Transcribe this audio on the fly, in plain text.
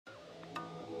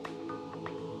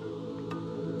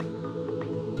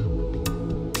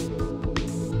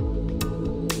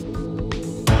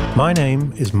My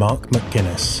name is Mark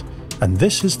McGuinness, and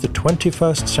this is the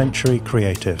 21st Century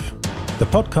Creative, the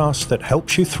podcast that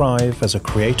helps you thrive as a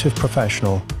creative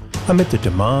professional amid the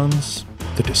demands,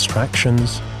 the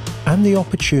distractions, and the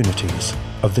opportunities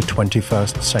of the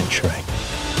 21st century.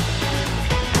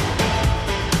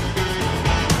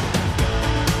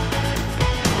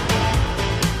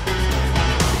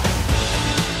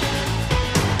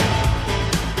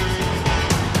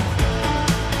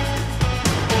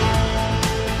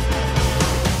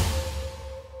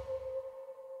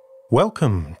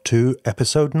 Welcome to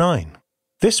episode 9.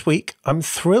 This week, I'm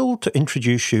thrilled to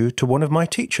introduce you to one of my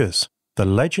teachers, the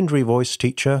legendary voice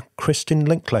teacher Kristin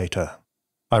Linklater.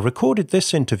 I recorded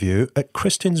this interview at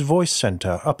Kristin's Voice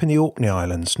Centre up in the Orkney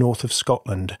Islands, north of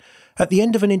Scotland, at the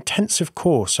end of an intensive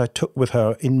course I took with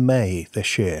her in May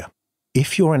this year.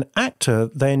 If you're an actor,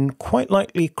 then quite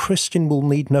likely Kristin will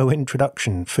need no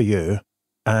introduction for you,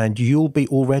 and you'll be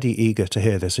already eager to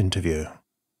hear this interview.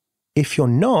 If you're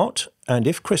not, and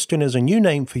if Kristin is a new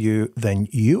name for you, then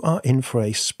you are in for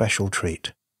a special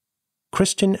treat.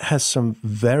 Kristin has some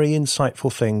very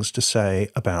insightful things to say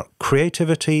about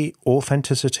creativity,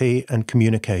 authenticity, and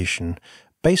communication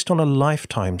based on a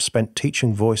lifetime spent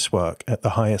teaching voice work at the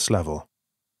highest level.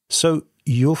 So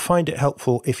you'll find it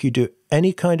helpful if you do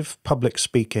any kind of public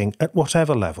speaking at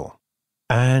whatever level.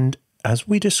 And as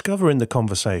we discover in the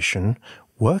conversation,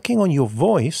 working on your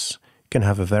voice can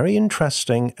have a very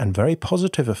interesting and very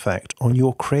positive effect on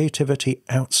your creativity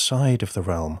outside of the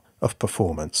realm of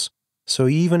performance. So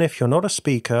even if you're not a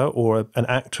speaker or an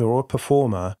actor or a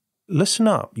performer, listen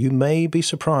up. You may be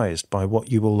surprised by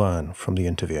what you will learn from the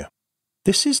interview.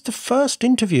 This is the first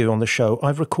interview on the show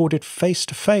I've recorded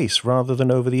face-to-face rather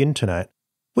than over the internet,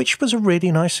 which was a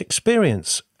really nice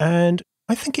experience, and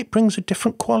I think it brings a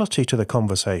different quality to the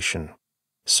conversation.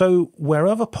 So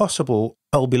wherever possible,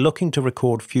 I'll be looking to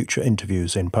record future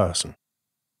interviews in person.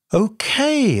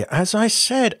 Okay, as I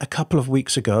said a couple of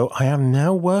weeks ago, I am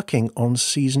now working on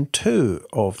Season 2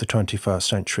 of the 21st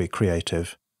Century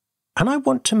Creative, and I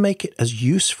want to make it as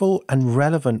useful and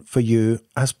relevant for you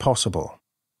as possible.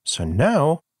 So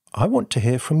now, I want to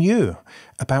hear from you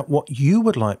about what you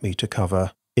would like me to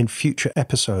cover in future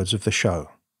episodes of the show.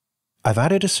 I've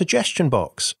added a suggestion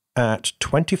box at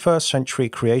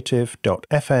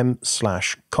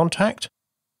 21stcenturycreative.fm/contact,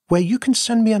 where you can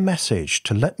send me a message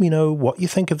to let me know what you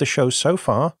think of the show so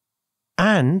far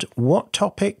and what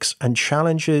topics and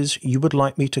challenges you would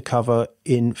like me to cover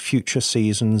in future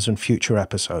seasons and future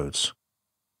episodes.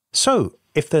 So,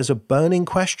 if there's a burning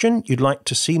question you'd like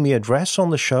to see me address on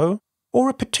the show, or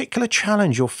a particular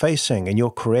challenge you're facing in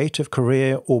your creative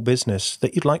career or business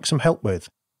that you'd like some help with,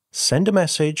 send a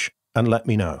message and let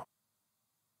me know.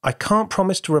 I can't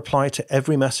promise to reply to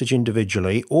every message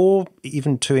individually or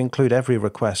even to include every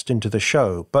request into the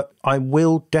show, but I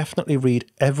will definitely read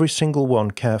every single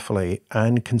one carefully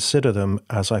and consider them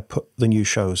as I put the new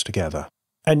shows together.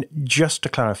 And just to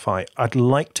clarify, I'd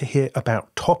like to hear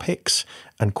about topics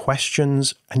and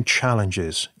questions and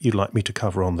challenges you'd like me to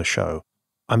cover on the show.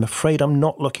 I'm afraid I'm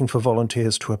not looking for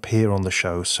volunteers to appear on the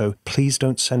show, so please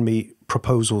don't send me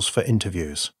proposals for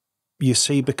interviews. You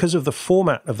see, because of the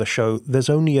format of the show, there's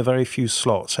only a very few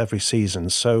slots every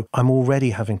season, so I'm already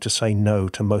having to say no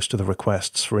to most of the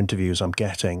requests for interviews I'm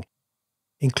getting,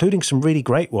 including some really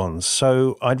great ones,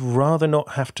 so I'd rather not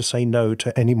have to say no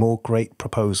to any more great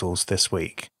proposals this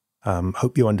week.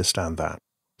 Hope you understand that.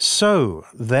 So,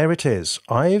 there it is.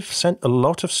 I've sent a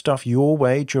lot of stuff your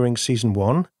way during Season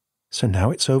 1, so now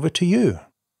it's over to you.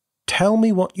 Tell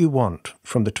me what you want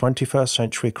from the 21st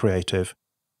Century Creative,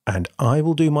 and I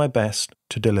will do my best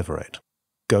to deliver it.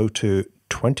 Go to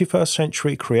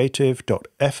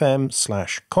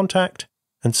 21stcenturycreative.fm/contact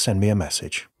and send me a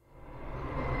message.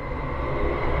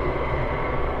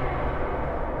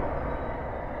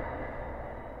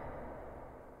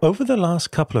 Over the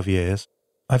last couple of years,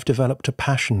 I've developed a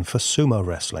passion for sumo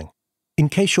wrestling. In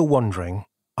case you're wondering,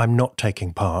 I'm not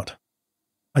taking part.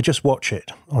 I just watch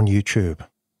it on YouTube.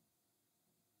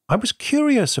 I was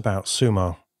curious about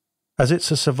sumo, as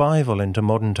it's a survival into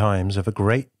modern times of a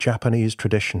great Japanese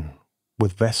tradition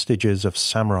with vestiges of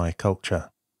samurai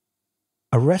culture.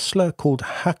 A wrestler called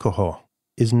Hakuho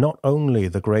is not only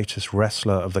the greatest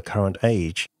wrestler of the current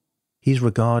age, he's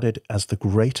regarded as the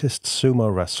greatest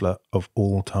sumo wrestler of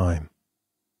all time.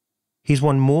 He's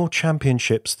won more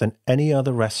championships than any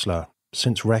other wrestler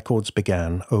since records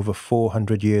began over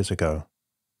 400 years ago,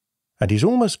 and he's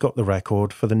almost got the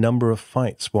record for the number of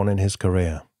fights won in his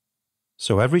career.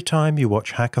 So every time you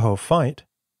watch Hakuho fight,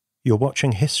 you're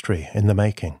watching history in the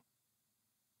making.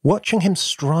 Watching him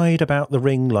stride about the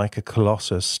ring like a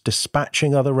colossus,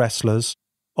 dispatching other wrestlers,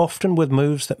 often with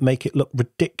moves that make it look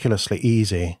ridiculously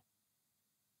easy.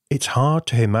 It's hard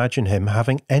to imagine him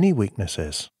having any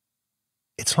weaknesses.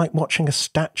 It's like watching a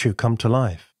statue come to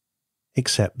life,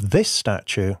 except this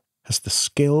statue has the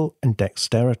skill and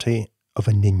dexterity of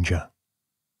a ninja.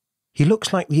 He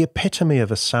looks like the epitome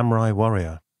of a samurai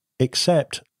warrior,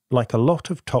 except, like a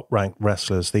lot of top-ranked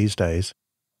wrestlers these days,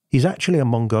 he's actually a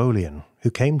Mongolian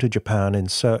who came to Japan in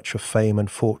search of fame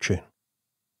and fortune.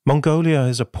 Mongolia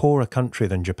is a poorer country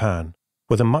than Japan,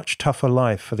 with a much tougher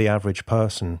life for the average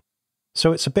person,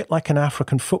 so it's a bit like an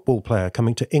African football player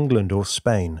coming to England or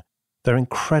Spain. They're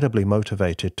incredibly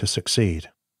motivated to succeed.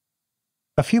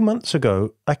 A few months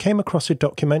ago, I came across a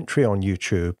documentary on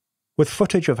YouTube with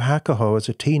footage of Hakuho as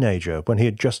a teenager when he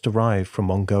had just arrived from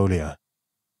Mongolia.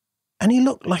 And he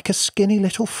looked like a skinny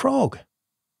little frog.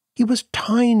 He was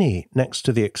tiny next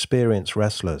to the experienced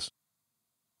wrestlers.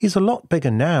 He's a lot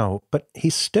bigger now, but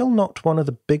he's still not one of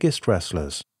the biggest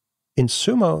wrestlers. In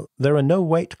sumo, there are no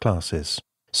weight classes,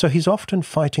 so he's often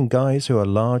fighting guys who are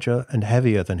larger and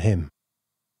heavier than him,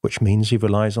 which means he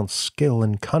relies on skill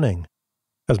and cunning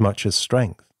as much as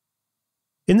strength.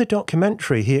 In the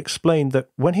documentary, he explained that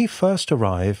when he first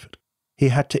arrived, he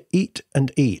had to eat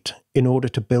and eat in order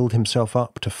to build himself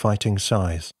up to fighting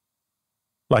size.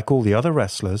 Like all the other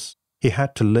wrestlers, he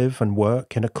had to live and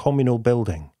work in a communal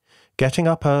building, getting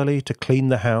up early to clean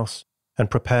the house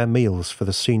and prepare meals for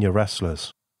the senior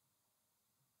wrestlers.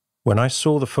 When I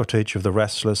saw the footage of the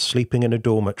wrestlers sleeping in a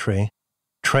dormitory,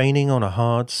 training on a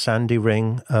hard sandy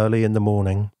ring early in the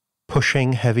morning,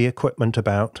 pushing heavy equipment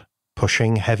about,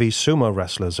 pushing heavy sumo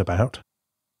wrestlers about,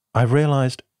 I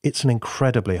realized it's an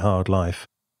incredibly hard life,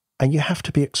 and you have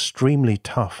to be extremely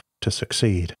tough to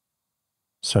succeed.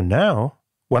 So now,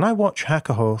 when I watch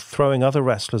Hakuho throwing other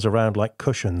wrestlers around like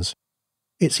cushions,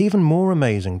 it's even more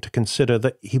amazing to consider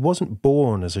that he wasn't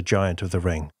born as a giant of the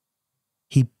ring.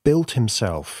 He built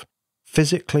himself,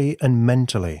 physically and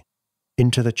mentally,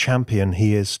 into the champion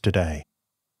he is today.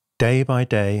 Day by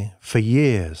day, for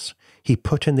years, he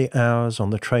put in the hours on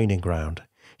the training ground.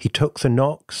 He took the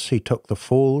knocks, he took the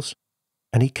falls,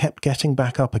 and he kept getting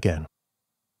back up again.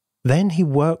 Then he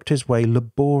worked his way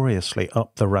laboriously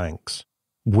up the ranks,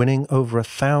 winning over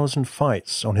 1,000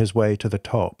 fights on his way to the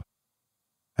top.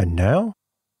 And now,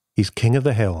 he's king of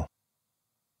the hill.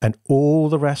 And all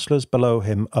the wrestlers below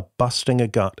him are busting a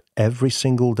gut every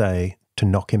single day to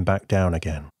knock him back down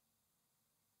again.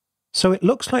 So it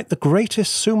looks like the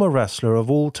greatest sumo wrestler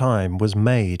of all time was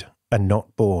made and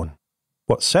not born.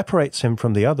 What separates him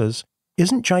from the others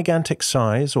isn't gigantic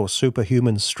size or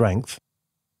superhuman strength.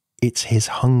 It's his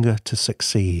hunger to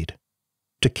succeed,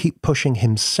 to keep pushing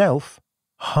himself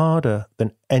harder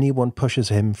than anyone pushes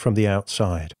him from the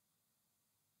outside.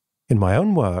 In my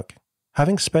own work,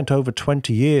 having spent over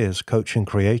 20 years coaching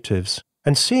creatives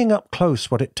and seeing up close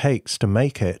what it takes to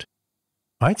make it,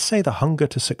 I'd say the hunger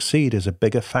to succeed is a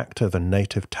bigger factor than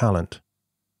native talent.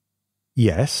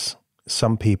 Yes,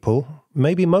 some people,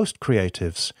 maybe most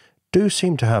creatives, do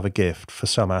seem to have a gift for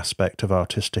some aspect of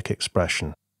artistic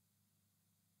expression.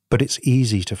 But it's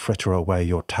easy to fritter away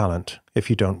your talent if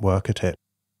you don't work at it.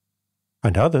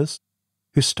 And others,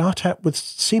 who start out with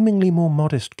seemingly more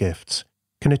modest gifts,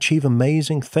 can achieve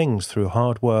amazing things through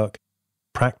hard work,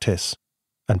 practice,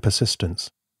 and persistence.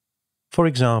 For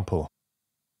example,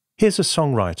 here's a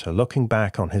songwriter looking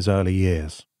back on his early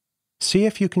years. See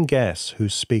if you can guess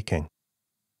who's speaking.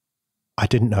 I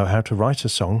didn't know how to write a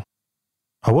song.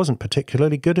 I wasn't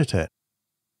particularly good at it.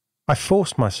 I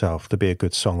forced myself to be a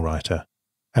good songwriter,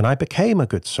 and I became a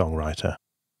good songwriter.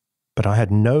 But I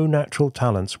had no natural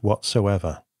talents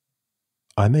whatsoever.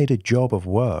 I made a job of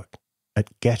work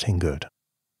at getting good.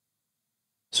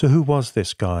 So who was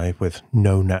this guy with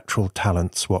no natural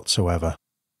talents whatsoever?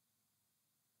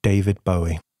 David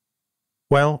Bowie.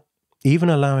 Well, even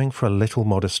allowing for a little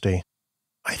modesty,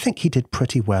 I think he did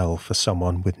pretty well for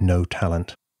someone with no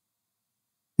talent.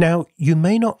 Now, you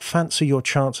may not fancy your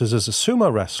chances as a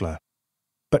sumo wrestler,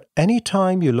 but any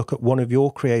time you look at one of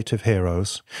your creative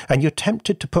heroes and you're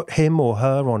tempted to put him or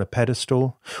her on a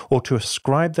pedestal or to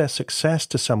ascribe their success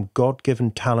to some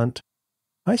God-given talent,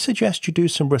 I suggest you do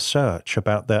some research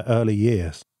about their early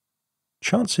years.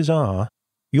 Chances are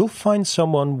you'll find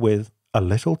someone with a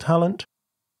little talent,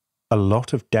 a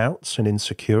lot of doubts and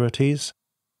insecurities,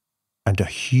 and a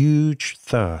huge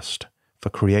thirst for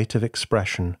creative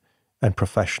expression and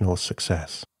professional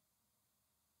success.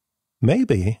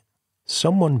 Maybe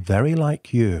someone very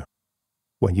like you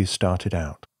when you started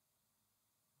out.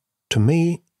 To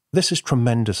me, this is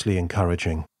tremendously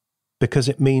encouraging because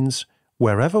it means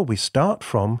wherever we start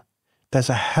from, there's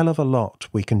a hell of a lot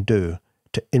we can do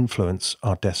to influence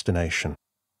our destination.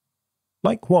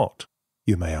 Like what?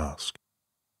 you may ask.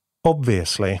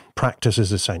 Obviously, practice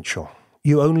is essential.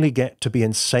 You only get to be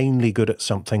insanely good at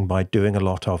something by doing a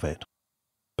lot of it.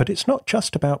 But it's not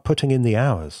just about putting in the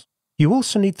hours. You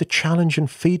also need the challenge and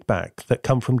feedback that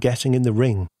come from getting in the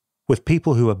ring with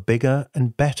people who are bigger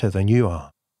and better than you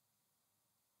are.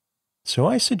 So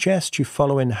I suggest you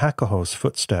follow in Hakuho's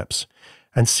footsteps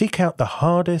and seek out the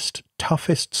hardest,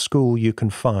 toughest school you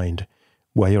can find,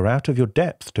 where you're out of your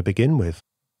depth to begin with,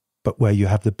 but where you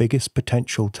have the biggest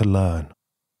potential to learn.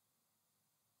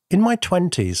 In my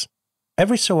 20s,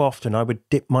 every so often I would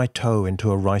dip my toe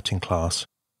into a writing class,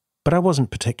 but I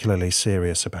wasn't particularly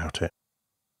serious about it.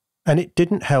 And it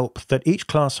didn't help that each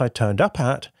class I turned up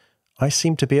at, I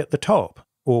seemed to be at the top,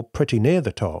 or pretty near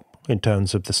the top, in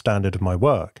terms of the standard of my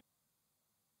work.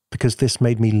 Because this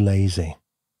made me lazy.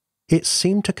 It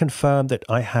seemed to confirm that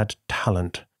I had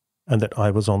talent and that I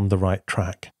was on the right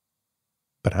track.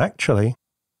 But actually,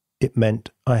 it meant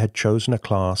I had chosen a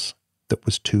class that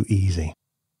was too easy.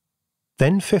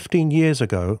 Then 15 years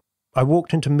ago, I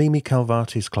walked into Mimi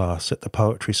Calvati's class at the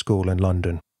Poetry School in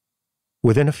London.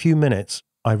 Within a few minutes,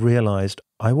 I realised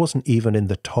I wasn't even in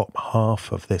the top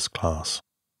half of this class.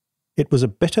 It was a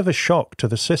bit of a shock to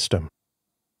the system.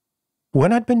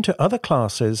 When I'd been to other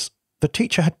classes, the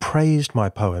teacher had praised my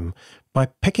poem by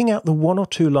picking out the one or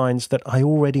two lines that I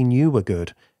already knew were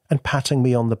good and patting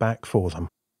me on the back for them.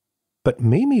 But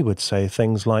Mimi would say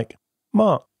things like,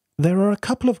 "Mark, there are a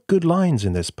couple of good lines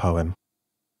in this poem.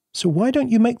 So why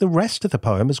don't you make the rest of the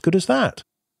poem as good as that?"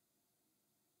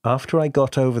 After I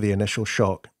got over the initial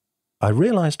shock, I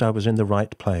realised I was in the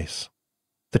right place.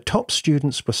 The top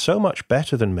students were so much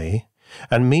better than me,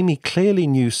 and Mimi clearly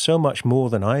knew so much more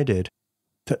than I did,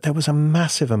 that there was a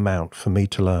massive amount for me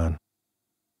to learn.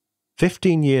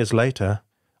 15 years later,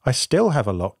 I still have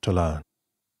a lot to learn.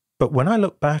 But when I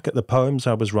look back at the poems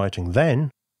I was writing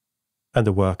then, and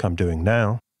the work I'm doing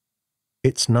now,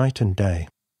 it's night and day.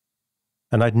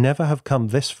 And I'd never have come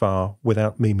this far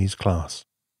without Mimi's class.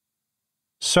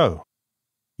 So,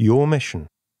 your mission,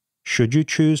 should you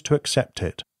choose to accept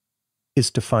it,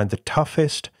 is to find the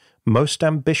toughest, most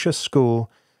ambitious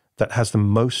school that has the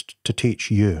most to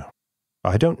teach you.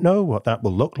 I don't know what that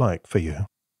will look like for you.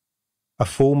 A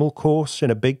formal course in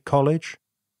a big college,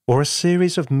 or a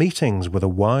series of meetings with a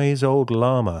wise old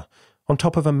lama on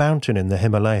top of a mountain in the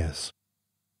Himalayas.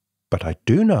 But I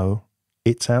do know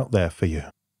it's out there for you,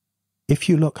 if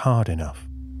you look hard enough.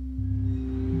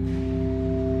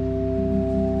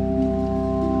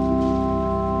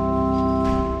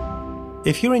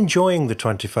 If you're enjoying the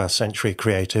 21st Century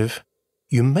Creative,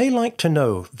 you may like to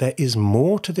know there is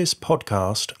more to this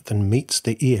podcast than meets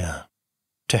the ear.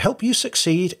 To help you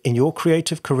succeed in your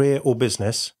creative career or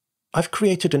business, I've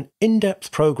created an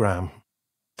in-depth program,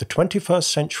 the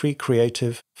 21st Century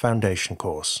Creative Foundation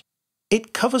Course.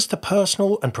 It covers the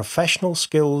personal and professional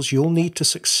skills you'll need to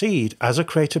succeed as a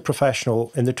creative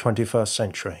professional in the 21st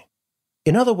century.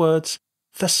 In other words,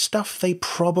 the stuff they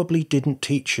probably didn't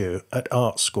teach you at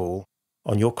art school,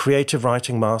 on your creative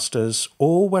writing masters,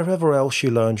 or wherever else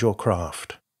you learned your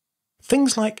craft.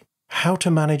 Things like how to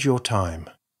manage your time,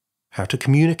 how to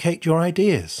communicate your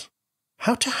ideas,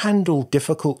 how to handle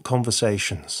difficult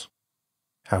conversations,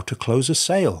 how to close a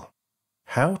sale,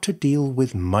 how to deal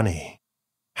with money,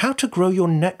 how to grow your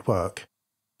network,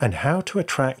 and how to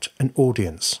attract an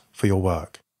audience for your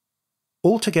work.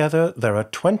 Altogether, there are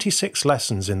 26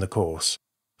 lessons in the course,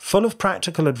 full of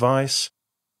practical advice,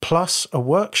 plus a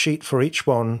worksheet for each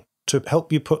one to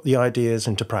help you put the ideas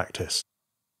into practice.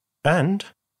 And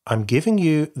I'm giving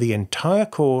you the entire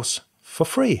course for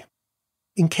free.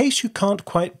 In case you can't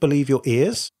quite believe your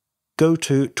ears, go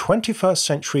to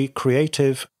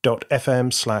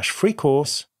 21stcenturycreative.fm/free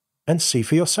course and see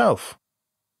for yourself.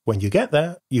 When you get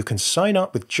there, you can sign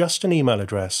up with just an email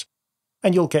address,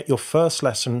 and you'll get your first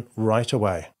lesson right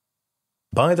away.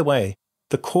 By the way,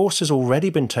 the course has already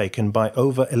been taken by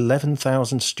over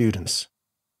 11,000 students,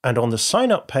 and on the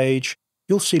sign-up page,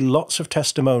 you'll see lots of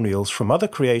testimonials from other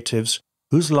creatives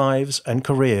whose lives and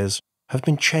careers have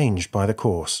been changed by the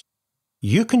course.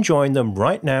 You can join them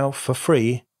right now for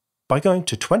free by going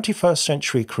to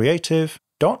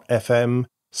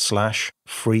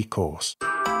 21stcenturycreative.fm/free course.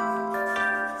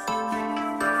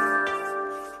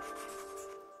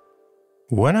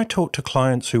 When I talk to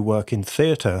clients who work in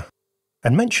theatre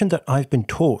and mention that I've been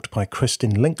taught by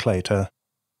Kristin Linklater,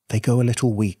 they go a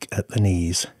little weak at the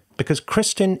knees. Because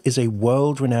Kristin is a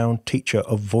world-renowned teacher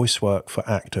of voice work for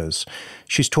actors.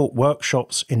 She's taught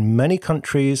workshops in many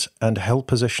countries and held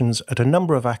positions at a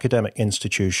number of academic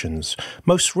institutions,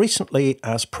 most recently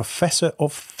as Professor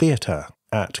of Theatre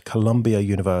at Columbia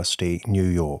University, New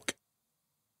York.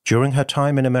 During her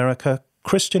time in America,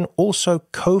 Kristin also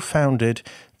co-founded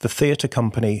the theatre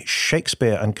company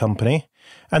Shakespeare and Company,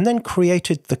 and then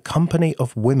created the Company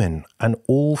of Women, an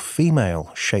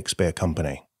all-female Shakespeare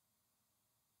company.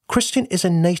 Kristin is a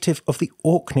native of the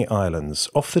Orkney Islands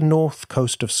off the north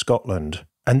coast of Scotland,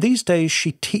 and these days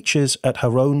she teaches at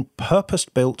her own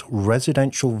purpose-built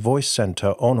residential voice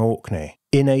centre on Orkney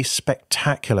in a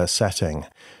spectacular setting.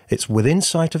 It's within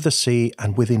sight of the sea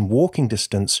and within walking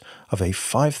distance of a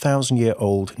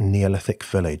 5,000-year-old Neolithic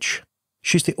village.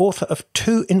 She's the author of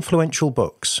 2 influential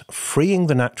books, Freeing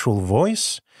the Natural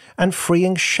Voice and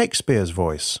Freeing Shakespeare's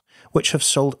Voice, which have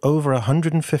sold over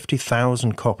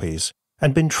 150,000 copies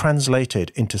and been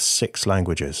translated into 6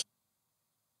 languages.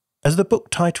 As the book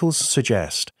titles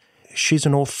suggest, she's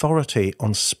an authority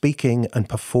on speaking and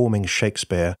performing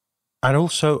Shakespeare and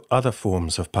also other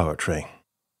forms of poetry.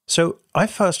 So I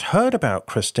first heard about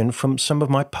Kristin from some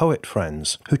of my poet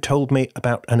friends who told me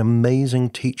about an amazing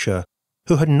teacher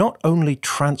who had not only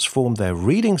transformed their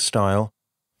reading style,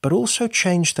 but also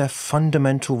changed their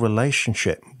fundamental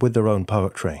relationship with their own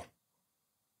poetry.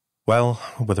 Well,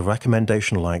 with a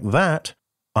recommendation like that,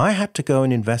 I had to go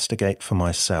and investigate for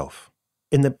myself.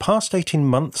 In the past 18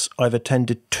 months, I've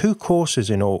attended 2 courses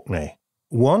in Orkney,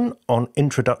 one on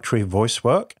introductory voice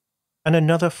work and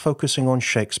another focusing on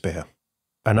Shakespeare.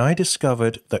 And I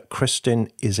discovered that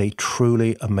Kristin is a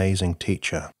truly amazing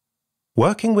teacher.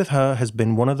 Working with her has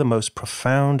been one of the most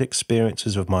profound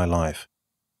experiences of my life.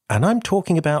 And I'm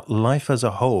talking about life as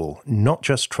a whole, not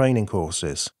just training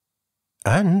courses.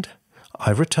 And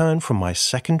I've returned from my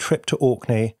second trip to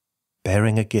Orkney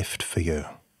bearing a gift for you.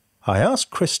 I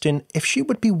asked Kristin if she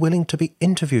would be willing to be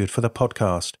interviewed for the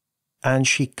podcast, and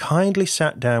she kindly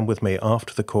sat down with me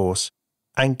after the course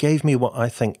and gave me what I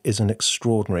think is an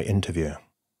extraordinary interview.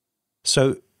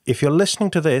 So, if you're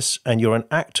listening to this and you're an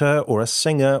actor or a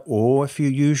singer, or if you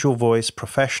use your voice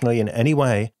professionally in any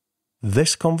way,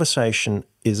 this conversation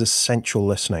is essential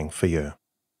listening for you.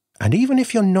 And even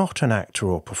if you're not an actor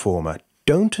or performer,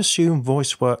 don't assume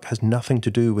voice work has nothing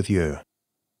to do with you.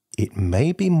 It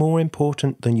may be more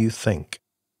important than you think.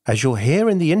 As you'll hear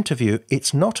in the interview,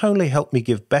 it's not only helped me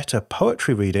give better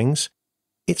poetry readings,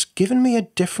 it's given me a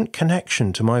different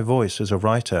connection to my voice as a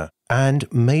writer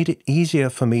and made it easier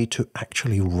for me to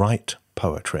actually write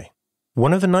poetry.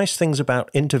 One of the nice things about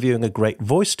interviewing a great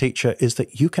voice teacher is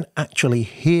that you can actually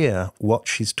hear what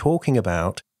she's talking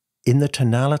about in the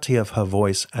tonality of her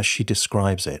voice as she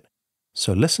describes it.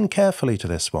 So listen carefully to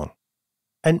this one.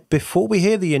 And before we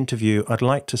hear the interview, I'd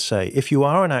like to say, if you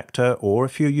are an actor or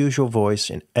if you use your voice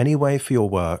in any way for your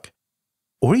work,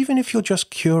 or even if you're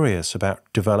just curious about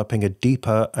developing a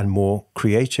deeper and more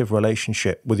creative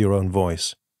relationship with your own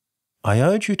voice, I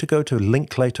urge you to go to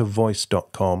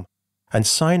linklatervoice.com and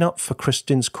sign up for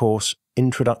Kristin's course,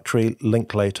 Introductory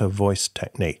Linklater Voice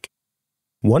Technique.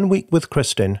 1 week with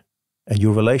Kristin, and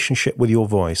your relationship with your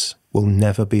voice will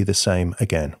never be the same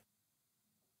again.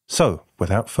 So,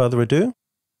 without further ado,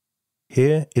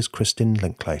 here is Kristin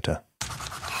Linklater.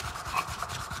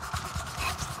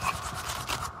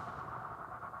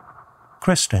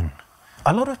 Kristin,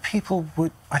 a lot of people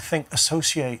would, I think,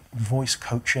 associate voice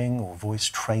coaching or voice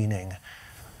training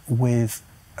with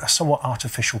a somewhat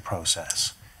artificial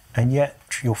process. And yet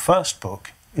your first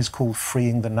book is called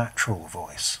Freeing the Natural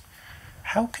Voice.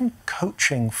 How can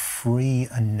coaching free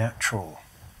a natural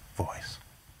voice?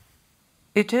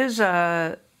 It is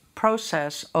a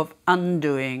process of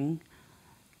undoing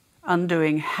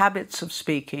habits of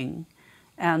speaking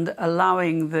and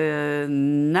allowing the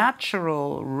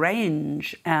natural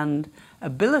range and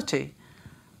ability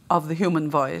of the human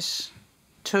voice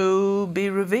to be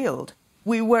revealed.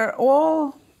 We were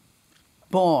all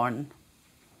born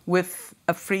with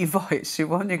a free voice.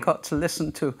 You've only got to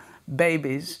listen to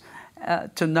babies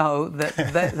to know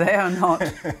that they are not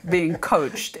being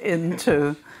coached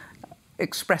into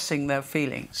expressing their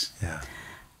feelings. Yeah.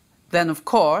 Then, of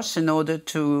course, in order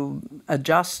to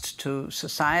adjust to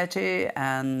society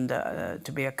and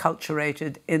to be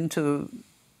acculturated into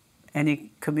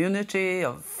any community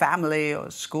or family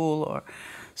or school or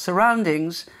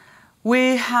surroundings,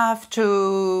 we have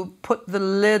to put the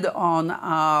lid on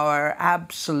our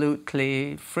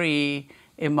absolutely free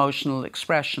emotional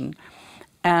expression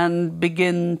and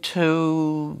begin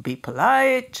to be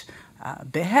polite,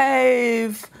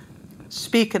 behave,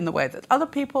 speak in the way that other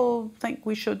people think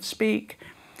we should speak.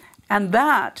 And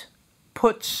that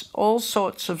puts all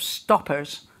sorts of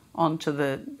stoppers onto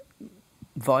the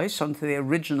voice, onto the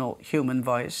original human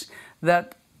voice,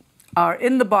 that are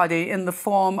in the body in the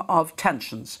form of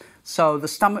tensions. So the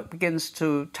stomach begins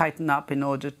to tighten up in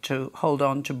order to hold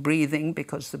on to breathing,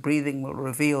 because the breathing will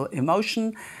reveal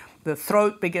emotion. the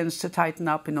throat begins to tighten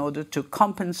up in order to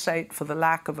compensate for the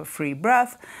lack of a free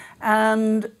breath.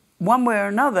 And one way or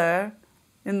another,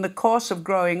 in the course of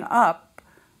growing up,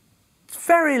 it's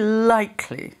very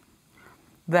likely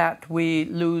that we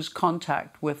lose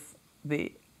contact with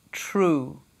the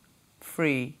true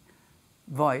free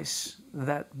voice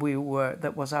that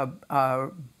was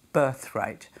our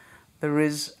birthright. There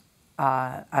is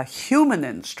a human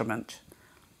instrument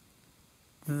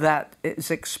that is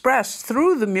expressed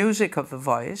through the music of the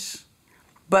voice,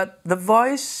 but the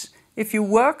voice, if you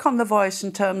work on the voice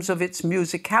in terms of its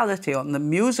musicality, on the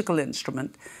musical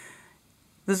instrument,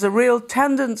 there's a real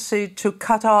tendency to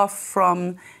cut off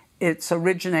from its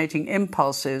originating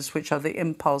impulses, which are the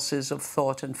impulses of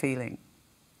thought and feeling.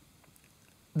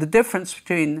 The difference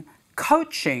between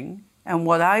coaching and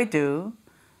what I do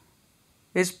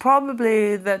is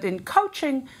probably that in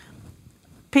coaching,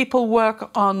 people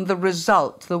work on the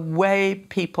result, the way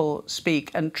people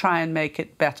speak, and try and make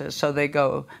it better. So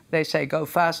they say go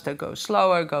faster, go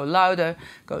slower, go louder,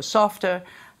 go softer.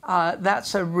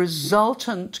 That's a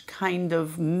resultant kind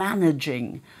of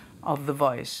managing of the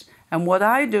voice. And what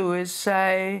I do is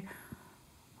say,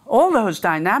 all those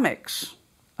dynamics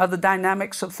are the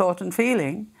dynamics of thought and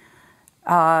feeling.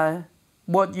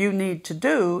 What you need to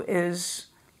do is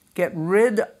get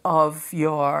rid of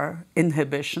your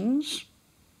inhibitions.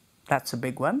 That's a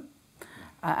big one.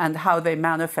 And how they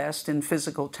manifest in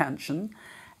physical tension.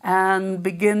 And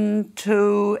begin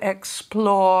to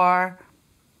explore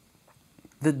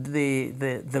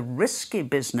the risky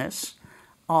business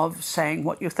of saying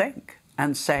what you think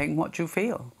and saying what you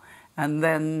feel. And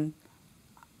then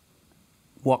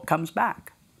what comes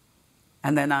back?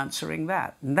 And then answering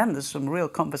that. And then there's some real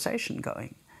conversation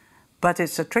going. But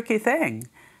it's a tricky thing,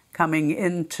 coming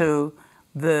into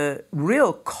the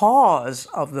real cause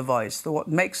of the voice. What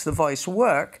makes the voice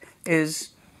work is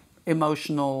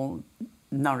emotional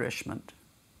nourishment.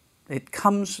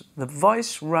 The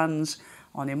voice runs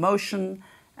on emotion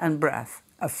and breath,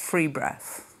 a free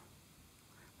breath.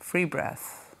 Free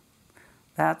breath.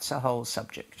 That's a whole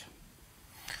subject.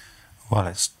 Well,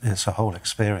 it's a whole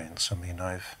experience. I mean,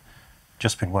 I've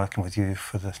just been working with you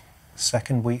for the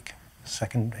second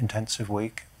intensive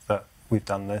week that we've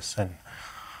done this, and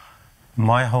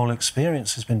my whole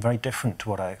experience has been very different to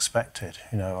what I expected.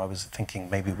 You know, I was thinking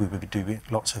maybe we would do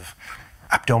lots of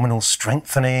abdominal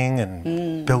strengthening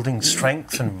and building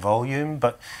strength and volume,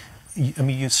 but I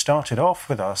mean, you started off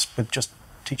with us with just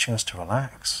teaching us to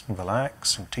relax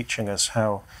and teaching us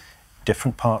how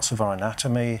different parts of our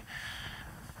anatomy,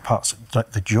 parts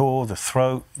like the jaw, the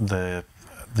throat, the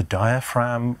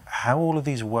diaphragm, how all of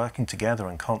these are working together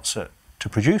in concert to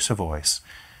produce a voice.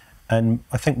 And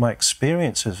I think my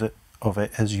experience of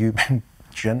it has you been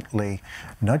gently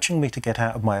nudging me to get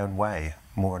out of my own way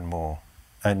more and more,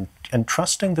 and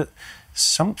trusting that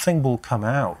something will come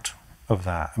out of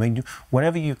that. I mean,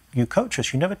 whenever you coach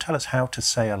us, you never tell us how to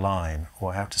say a line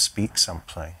or how to speak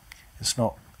something. It's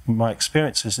not, my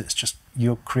experience is it's just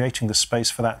you're creating the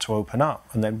space for that to open up,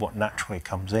 and then what naturally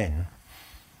comes in.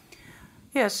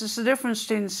 Yes, there's a difference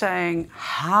between saying,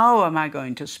 how am I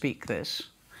going to speak this?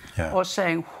 Yeah. Or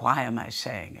saying, why am I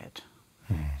saying it?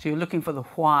 So you're looking for the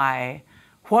why.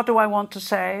 What do I want to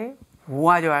say?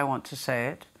 Why do I want to say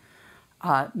it?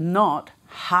 Not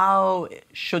how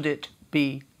should it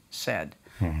be said.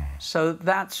 So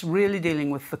that's really dealing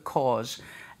with the cause,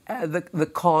 the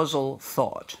causal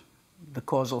thought, the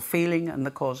causal feeling and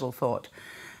the causal thought.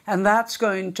 And that's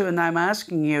going to, and I'm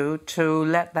asking you to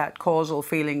let that causal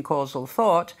feeling, causal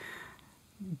thought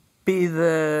be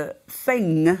the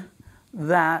thing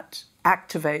that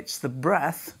activates the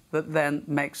breath that then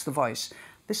makes the voice.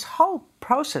 This whole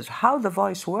process, how the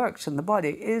voice works in the body,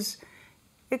 is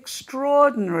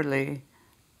extraordinarily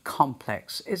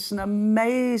complex. It's an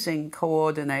amazing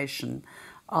coordination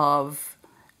of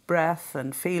breath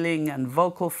and feeling and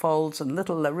vocal folds and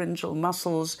little laryngeal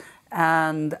muscles,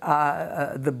 and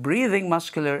the breathing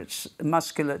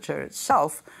musculature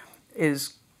itself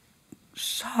is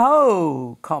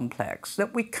so complex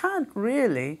that we can't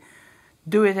really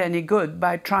do it any good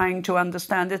by trying to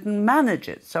understand it and manage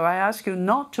it. So I ask you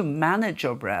not to manage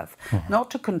your breath, not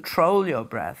to control your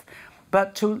breath,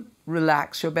 but to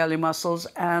relax your belly muscles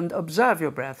and observe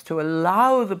your breath, to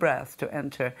allow the breath to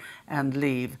enter and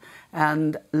leave,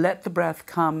 and let the breath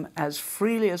come as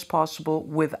freely as possible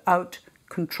without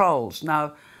controls.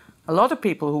 Now, a lot of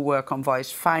people who work on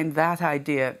voice find that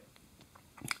idea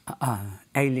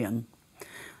alien.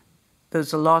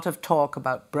 There's a lot of talk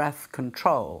about breath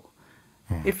control.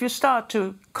 If you start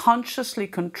to consciously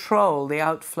control the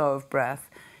outflow of breath,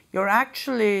 you're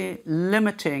actually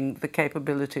limiting the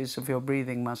capabilities of your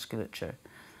breathing musculature.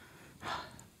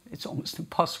 it's almost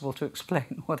impossible to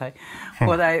explain what I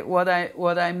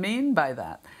mean by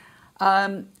that.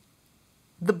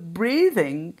 The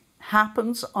breathing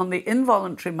happens on the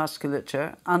involuntary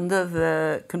musculature under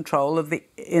the control of the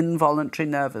involuntary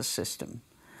nervous system.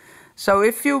 So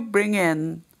if you bring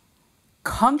in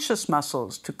conscious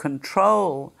muscles to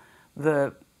control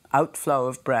the outflow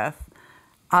of breath,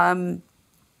 you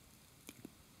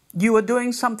are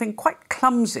doing something quite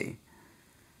clumsy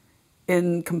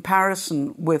in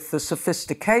comparison with the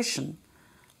sophistication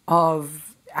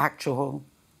of actual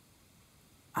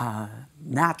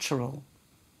natural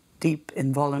deep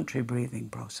involuntary breathing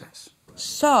process.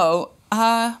 So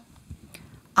I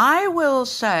will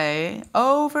say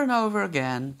over and over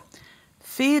again,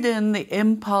 feed in the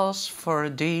impulse for a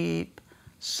deep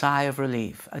sigh of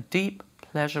relief, a deep,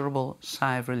 pleasurable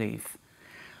sigh of relief,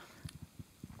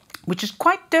 which is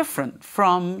quite different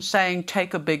from saying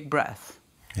take a big breath.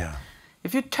 Yeah.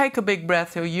 If you take a big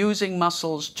breath, you're using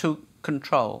muscles to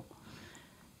control.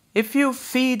 If you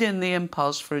feed in the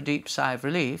impulse for a deep sigh of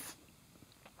relief,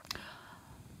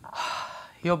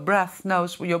 your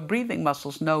breathing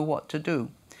muscles know what to do.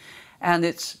 And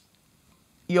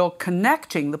you're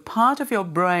connecting the part of your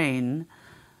brain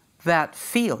that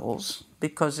feels,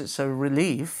 because it's a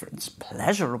relief, it's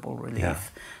pleasurable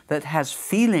relief, that has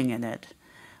feeling in it,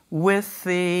 with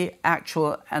the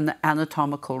actual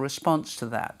anatomical response to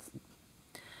that.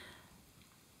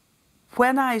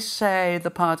 When I say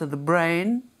the part of the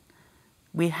brain,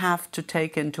 we have to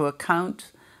take into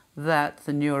account that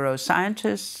the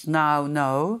neuroscientists now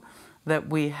know that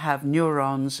we have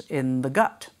neurons in the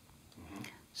gut.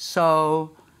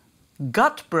 So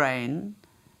gut-brain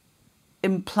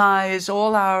implies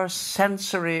all our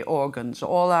sensory organs,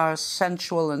 all our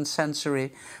sensual and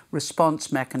sensory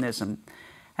response mechanism.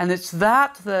 And it's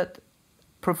that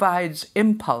provides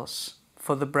impulse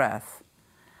for the breath.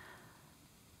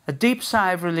 A deep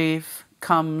sigh of relief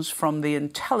comes from the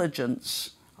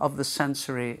intelligence of the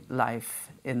sensory life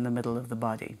in the middle of the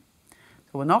body.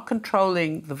 So we're not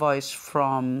controlling the voice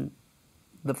from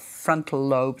the frontal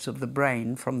lobes of the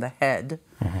brain, from the head,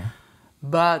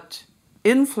 but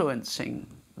influencing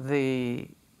the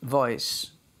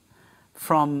voice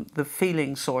from the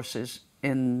feeling sources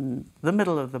in the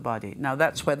middle of the body. Now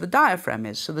that's where the diaphragm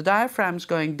is. So the diaphragm's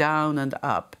going down and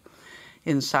up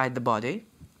inside the body.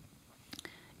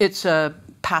 It's a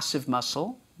passive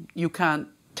muscle. You can't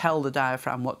tell the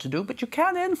diaphragm what to do, but you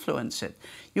can influence it.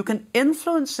 You can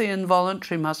influence the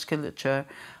involuntary musculature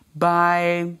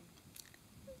by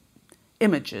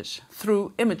images,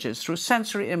 through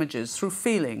sensory images, through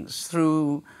feelings,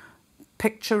 through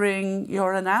picturing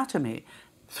your anatomy,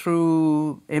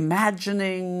 through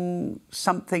imagining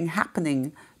something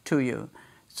happening to you.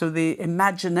 So the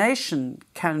imagination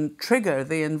can trigger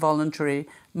the involuntary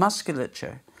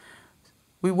musculature.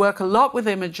 We work a lot with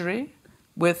imagery,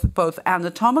 with both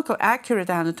accurate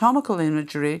anatomical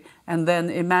imagery and then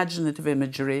imaginative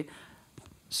imagery,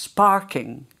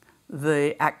 sparking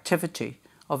the activity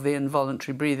of the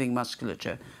involuntary breathing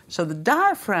musculature. So the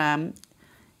diaphragm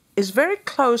is very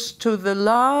close to the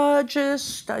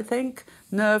largest, I think,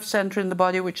 nerve center in the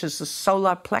body, which is the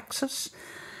solar plexus.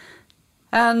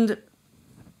 And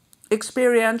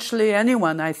experientially,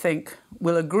 anyone, I think,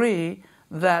 will agree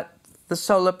that the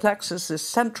solar plexus, this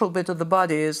central bit of the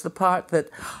body, is the part that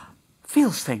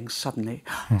feels things suddenly.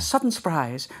 Sudden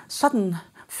surprise, sudden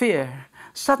fear,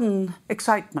 sudden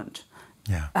excitement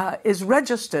is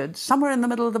registered somewhere in the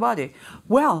middle of the body.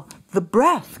 Well, the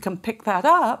breath can pick that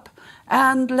up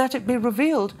and let it be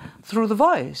revealed through the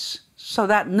voice. So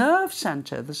that nerve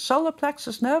center, the solar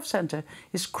plexus nerve center,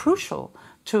 is crucial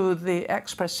to the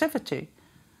expressivity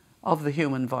of the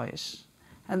human voice.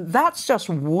 And that's just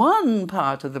one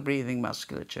part of the breathing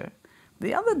musculature.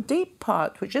 The other deep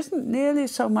part, which isn't nearly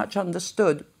so much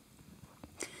understood,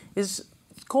 is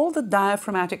called the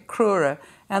diaphragmatic crura.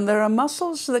 And there are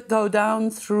muscles that go down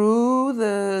through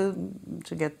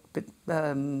to get a bit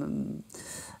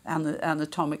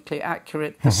anatomically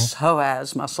accurate, the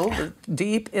psoas muscle, the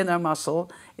deep inner muscle,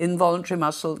 involuntary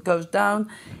muscle, goes down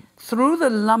through the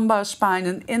lumbar spine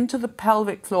and into the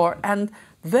pelvic floor. And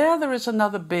there is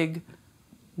another big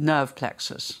nerve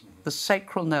plexus, the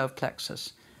sacral nerve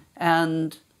plexus.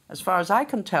 And as far as I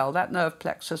can tell, that nerve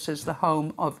plexus is the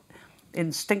home of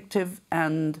instinctive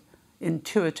and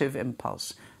intuitive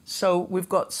impulse. So we've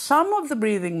got some of the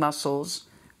breathing muscles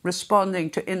responding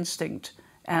to instinct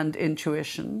and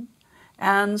intuition,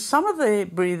 and some of the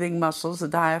breathing muscles, the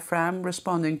diaphragm,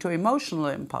 responding to emotional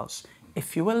impulse,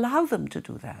 if you allow them to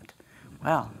do that.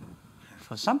 Well,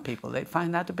 for some people, they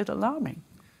find that a bit alarming.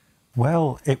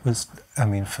 Well,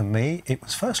 for me,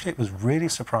 it was really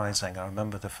surprising. I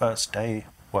remember the first day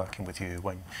working with you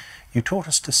when you taught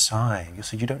us to sigh. You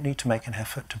said you don't need to make an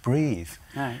effort to breathe.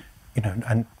 Right. You know,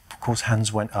 and of course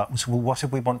hands went up. We said, well, what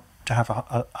if we want to have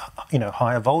a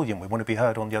higher volume? We want to be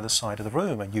heard on the other side of the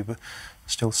room. And you were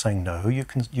still saying, no, you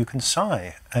can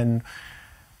sigh. And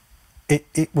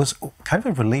it was kind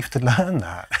of a relief to learn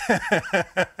that.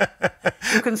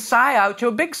 You can sigh out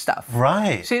your big stuff.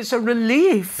 Right. See, it's a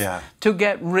relief Yeah. to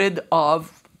get rid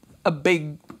of a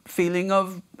big feeling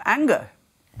of anger.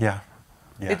 Yeah.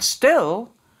 Yeah. It's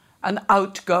still an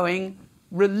outgoing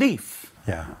relief.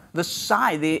 Yeah. The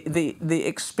sigh, the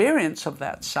experience of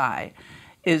that sigh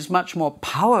is much more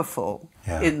powerful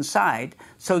Yeah. inside,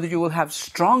 so that you will have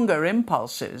stronger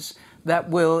impulses that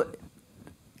will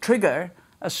trigger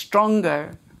a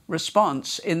stronger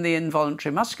response in the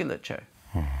involuntary musculature.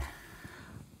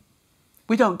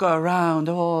 We don't go around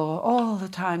all the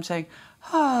time saying,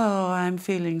 oh, I'm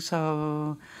feeling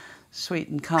so sweet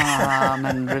and calm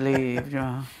and relieved. You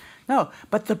know. No,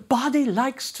 but the body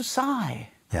likes to sigh.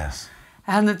 Yes.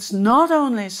 And it's not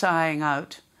only sighing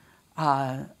out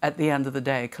at the end of the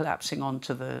day, collapsing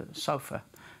onto the sofa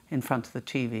in front of the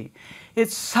TV.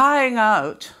 It's sighing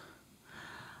out,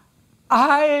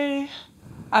 I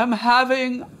am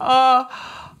having a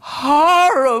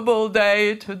horrible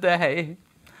day today.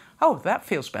 Oh, that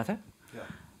feels better. Yeah.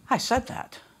 I said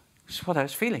that. It's what I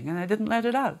was feeling, and I didn't let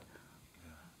it out.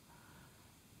 Yeah.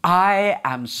 I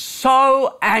am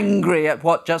so angry at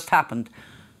what just happened.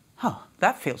 Oh,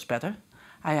 that feels better.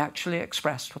 I actually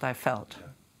expressed what I felt. Yeah.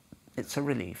 It's a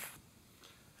relief.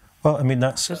 Well, I mean,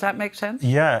 that's... Does that make sense?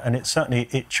 Yeah, and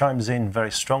it chimes in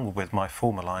very strongly with my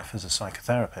former life as a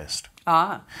psychotherapist.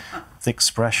 Ah. The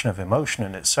expression of emotion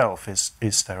in itself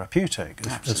is therapeutic,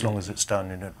 as long as it's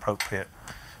done in an appropriate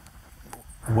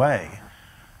way.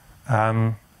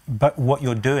 But what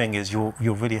you're doing is you're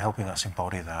really helping us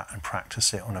embody that and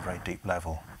practice it on a very deep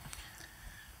level.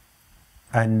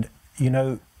 And, you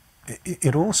know,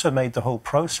 it also made the whole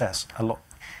process a lot...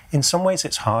 In some ways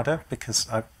it's harder because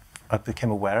I became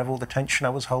aware of all the tension I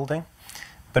was holding.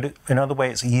 But in other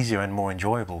ways it's easier and more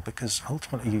enjoyable because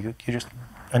ultimately you just...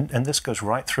 And this goes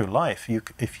right through life.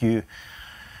 If you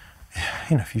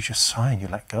just sigh and you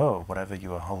let go of whatever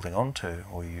you are holding on to,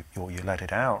 or you let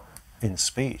it out in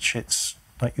speech, it's,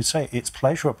 like you say, it's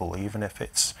pleasurable, even if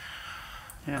it's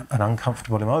an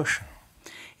uncomfortable emotion.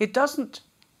 It doesn't...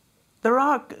 There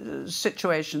are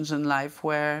situations in life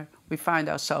where we find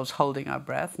ourselves holding our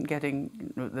breath and getting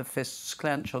the fists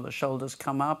clench or the shoulders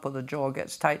come up or the jaw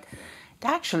gets tight. It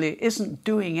actually isn't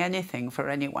doing anything for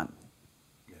anyone,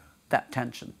 that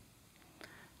tension.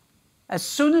 As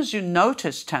soon as you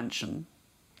notice tension,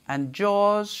 and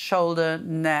jaws, shoulder,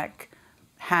 neck,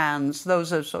 hands,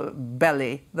 those are sort of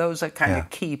belly, those are kind of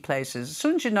key places. As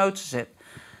soon as you notice it,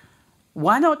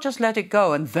 why not just let it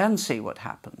go and then see what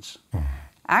happens?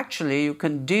 Actually, you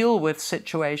can deal with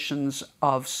situations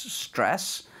of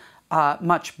stress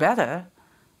much better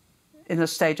in a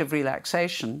state of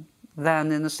relaxation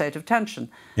than in a state of tension.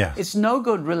 Yes. It's no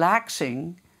good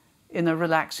relaxing in a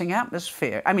relaxing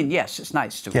atmosphere. I mean, yes, it's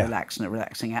nice to relax in a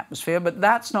relaxing atmosphere, but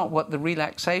that's not what the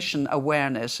relaxation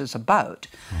awareness is about.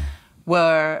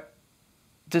 We're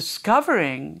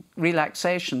discovering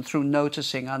relaxation through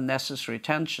noticing unnecessary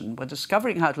tension. We're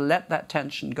discovering how to let that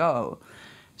tension go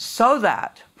so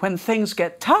that when things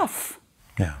get tough,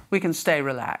 we can stay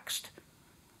relaxed.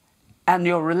 And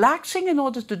you're relaxing in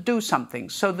order to do something.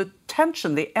 So the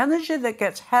tension, the energy that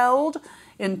gets held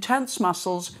in tense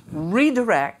muscles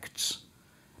redirects,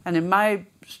 and in my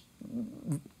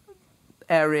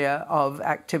area of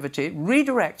activity,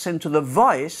 redirects into the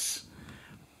voice,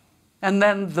 and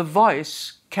then the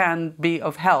voice can be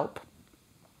of help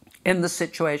in the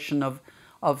situation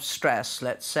of stress,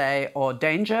 let's say, or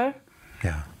danger,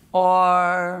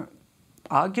 or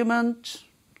argument.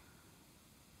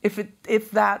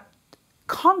 If that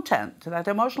content, that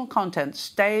emotional content,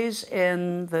 stays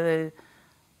in the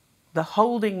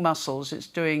holding muscles, it's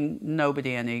doing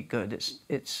nobody any good.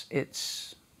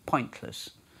 It's pointless.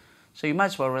 So you might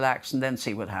as well relax and then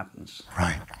see what happens.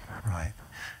 Right, right.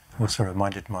 Also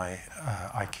reminded my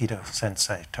Aikido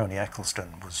sensei, Tony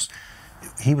Eccleston,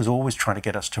 he was always trying to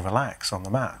get us to relax on the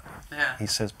mat. Yeah. He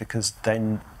says, because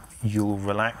then you'll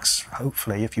relax,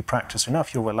 hopefully, if you practice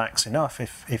enough, you'll relax enough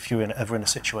if you're ever in a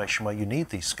situation where you need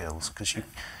these skills, because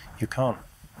you can't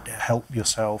help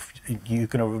yourself. You're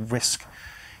going to risk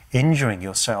injuring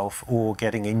yourself or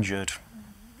getting injured,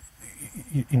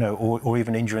 you know, or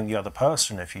even injuring the other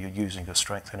person if you're using your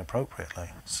strength inappropriately.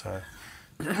 So,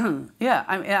 yeah,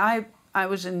 I mean, I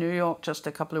was in New York just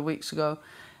a couple of weeks ago,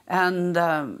 and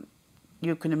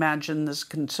you can imagine there's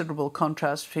considerable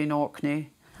contrast between Orkney,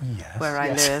 where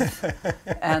I live,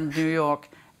 and New York.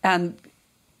 And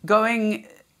going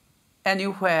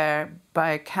anywhere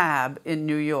by a cab in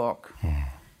New York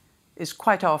is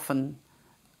quite often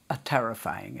a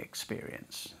terrifying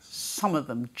experience. Some of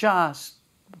them just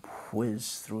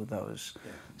whiz through those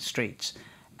streets.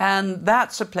 And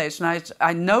that's a place, and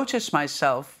I notice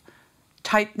myself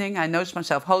tightening, I notice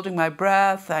myself holding my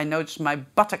breath, I notice my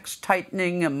buttocks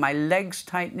tightening and my legs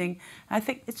tightening. I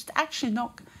think it's actually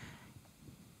not...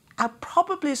 I'll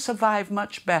probably survive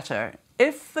much better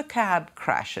if the cab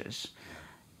crashes,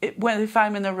 if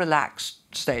I'm in a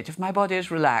relaxed state, if my body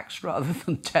is relaxed rather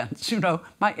than tense,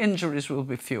 my injuries will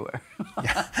be fewer.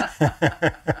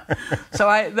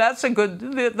 So that's a good...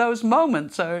 Those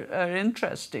moments are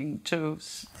interesting to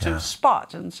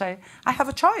spot and say, I have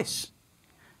a choice.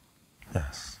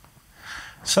 Yes.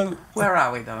 So... Where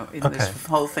are we, though, in this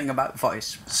whole thing about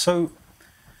voice? So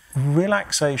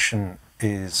relaxation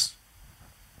is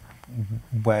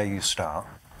where you start.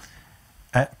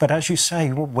 But as you say,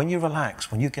 when you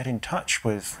relax, when you get in touch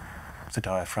with the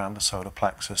diaphragm, the solar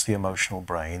plexus, the emotional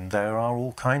brain, there are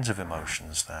all kinds of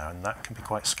emotions there, and that can be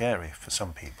quite scary for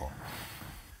some people.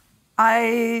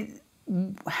 I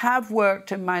have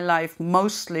worked in my life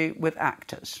mostly with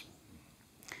actors.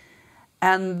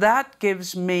 And that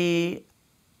gives me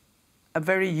a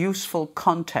very useful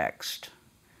context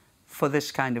for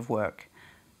this kind of work.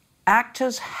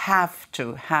 Actors have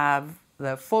to have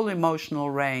their full emotional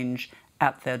range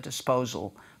at their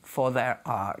disposal for their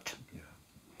art.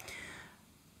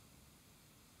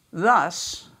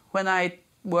 Thus, when I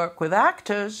work with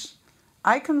actors,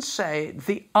 I can say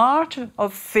the art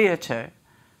of theatre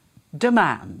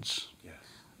demands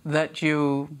that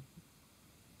you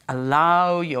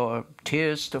allow your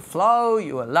tears to flow,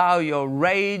 you allow your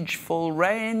rage full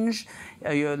range,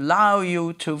 you allow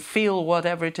you to feel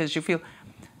whatever it is you feel,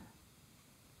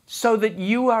 so that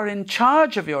you are in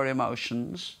charge of your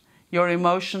emotions. Your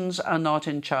emotions are not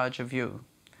in charge of you.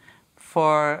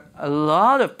 For a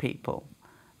lot of people,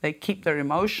 they keep their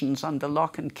emotions under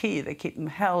lock and key. They keep them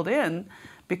held in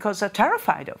because they're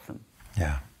terrified of them.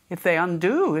 Yeah. If they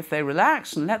undo, if they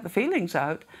relax and let the feelings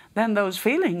out, then those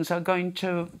feelings are going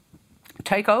to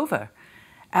take over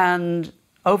and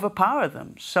overpower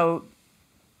them. So,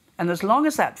 and as long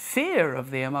as that fear of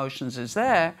the emotions is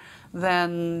there,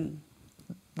 then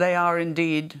they are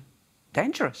indeed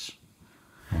dangerous.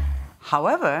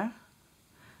 However,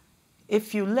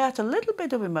 if you let a little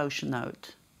bit of emotion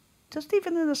out, just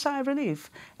even in a sigh of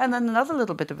relief, and then another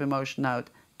little bit of emotion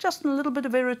out, just a little bit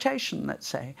of irritation, let's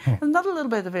say, another little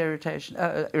bit of irritation,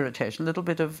 a little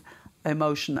bit of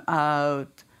emotion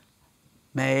out,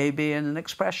 maybe in an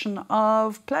expression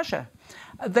of pleasure.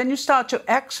 Then you start to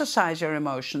exercise your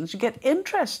emotions, you get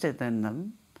interested in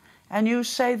them, and you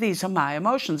say, these are my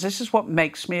emotions. This is what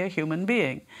makes me a human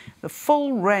being. The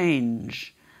full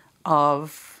range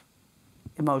of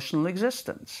emotional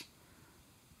existence.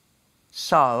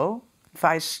 So, if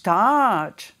I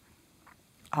start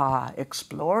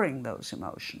exploring those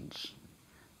emotions,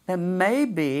 then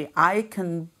maybe I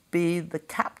can be the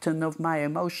captain of my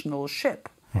emotional ship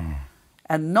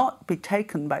and not be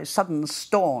taken by sudden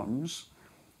storms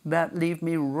that leave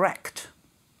me wrecked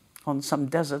on some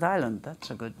desert island.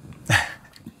 That's a good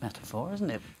metaphor, isn't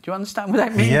it? Do you understand what I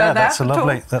mean by that? Yeah,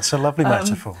 that's a lovely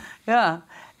metaphor. Yeah.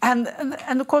 And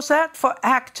of course that for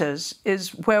actors is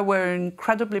where we're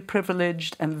incredibly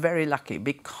privileged and very lucky,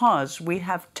 because we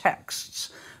have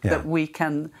texts that we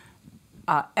can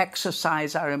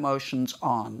exercise our emotions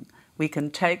on. We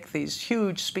can take these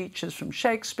huge speeches from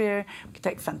Shakespeare, we can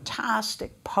take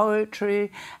fantastic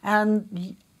poetry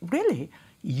and really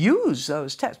use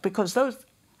those texts, because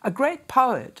a great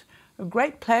poet, a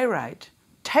great playwright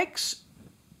takes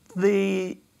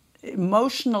the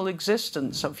emotional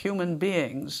existence of human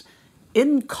beings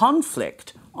in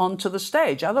conflict onto the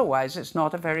stage. Otherwise, it's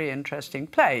not a very interesting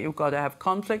play. You've got to have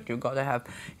conflict, you've got to have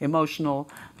emotional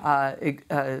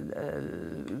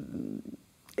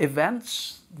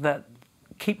events that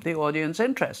keep the audience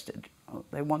interested.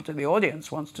 The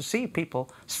audience wants to see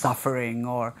people suffering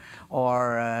or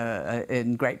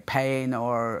in great pain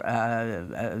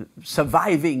or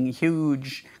surviving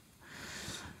huge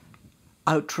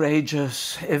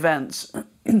outrageous events.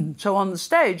 So on the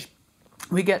stage,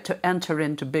 we get to enter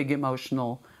into big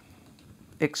emotional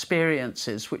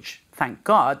experiences, which, thank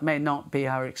God, may not be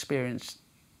our experience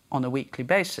on a weekly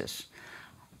basis.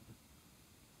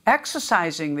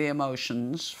 Exercising the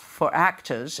emotions for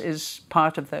actors is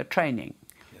part of their training,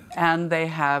 and they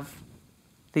have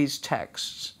these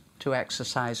texts to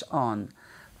exercise on.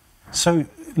 So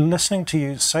listening to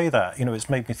you say that, it's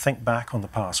made me think back on the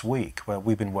past week where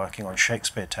we've been working on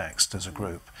Shakespeare text as a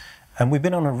group. And we've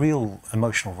been on a real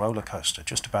emotional roller coaster.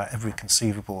 Just about every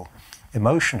conceivable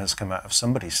emotion has come out of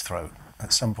somebody's throat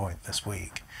at some point this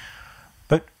week.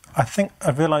 But I think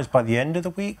I realised by the end of the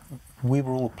week, we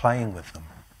were all playing with them,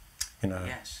 you know.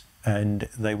 Yes. And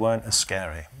they weren't as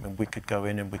scary. I mean, we could go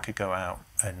in and we could go out,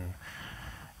 and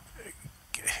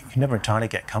you never entirely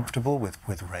get comfortable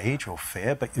with rage or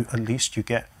fear, but at least you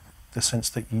get the sense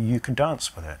that you can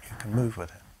dance with it, you can move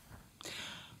with it.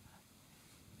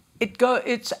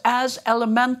 It's as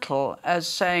elemental as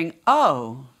saying,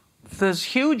 oh, there's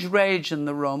huge rage in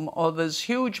the room, or there's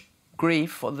huge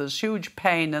grief, or there's huge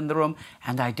pain in the room,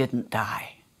 and I didn't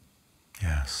die.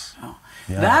 Yes. Oh,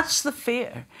 yes. That's the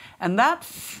fear. And that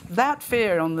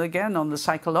fear, on the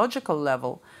psychological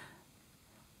level,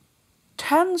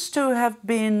 tends to have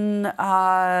been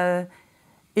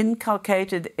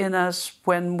inculcated in us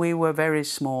when we were very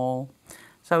small.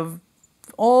 So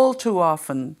all too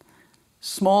often,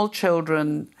 small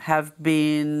children have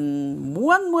been,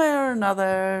 one way or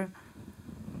another,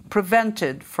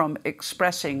 prevented from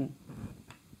expressing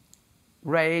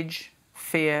rage,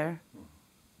 fear,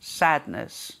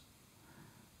 sadness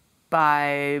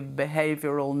by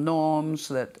behavioral norms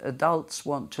that adults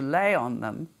want to lay on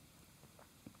them.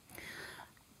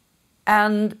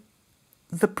 And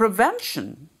the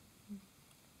prevention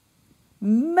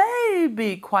may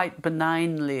be quite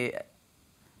benignly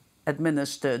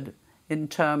administered in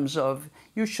terms of,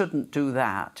 you shouldn't do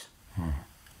that.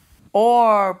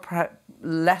 Or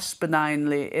less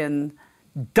benignly in,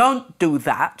 don't do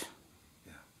that.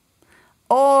 Yeah.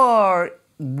 Or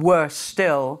worse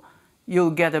still,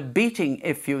 you'll get a beating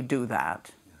if you do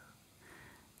that.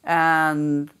 Yeah.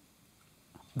 And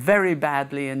very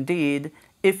badly indeed,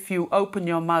 if you open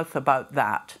your mouth about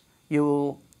that,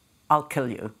 I'll kill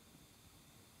you.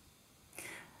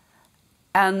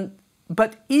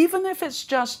 But even if it's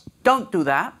just, don't do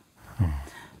that,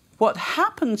 what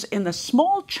happens in a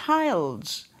small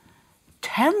child's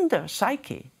tender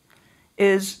psyche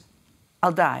is,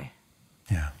 I'll die.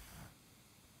 Yeah.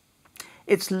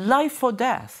 It's life or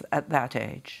death at that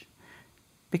age.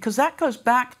 Because that goes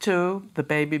back to the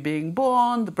baby being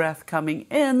born, the breath coming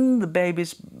in, the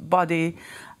baby's body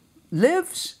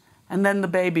lives, and then the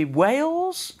baby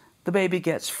wails, the baby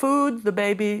gets food, the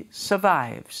baby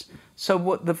survives. So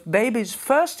what the baby's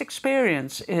first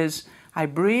experience is, I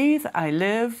breathe, I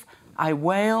live, I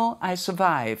wail, I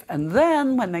survive. And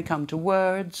then when they come to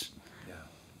words,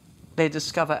 they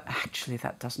discover, actually,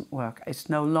 that doesn't work. It's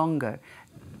no longer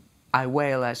I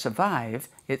wail, I survive.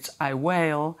 It's I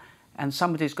wail, and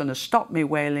somebody's going to stop me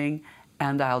wailing,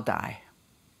 and I'll die.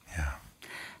 Yeah.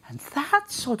 And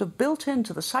that's sort of built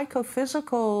into the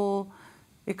psychophysical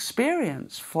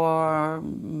experience for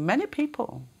many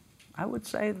people. I would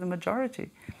say the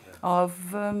majority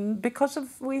of, because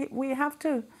of we have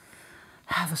to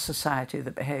have a society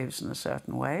that behaves in a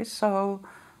certain way. So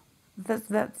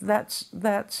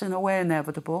that's in a way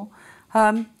inevitable.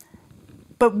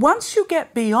 But once you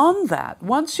get beyond that,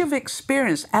 once you've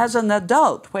experienced as an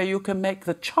adult where you can make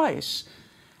the choice,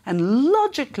 and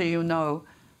logically you know,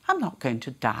 I'm not going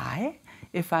to die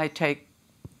if I take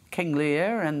King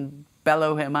Lear and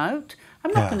bellow him out.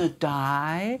 I'm not going to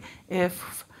die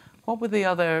if, what were the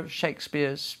other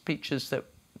Shakespeare speeches that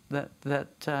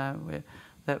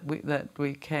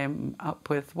we came up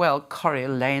with? Well,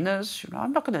 Coriolanus.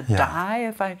 I'm not going to die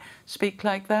if I speak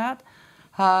like that.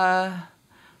 I'm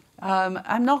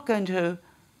not going to.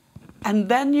 And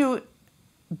then you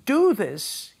do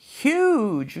this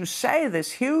huge, you say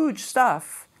this huge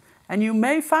stuff, and you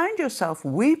may find yourself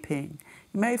weeping.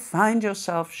 You may find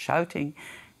yourself shouting.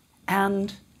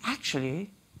 And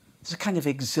actually, there's a kind of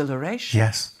exhilaration.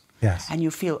 Yes, yes. And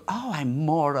you feel, oh, I'm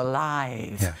more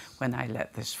alive when I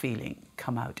let this feeling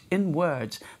come out in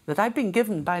words that I've been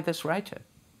given by this writer.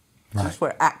 Right. That's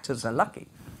where actors are lucky.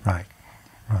 Right,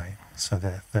 right. So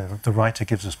the writer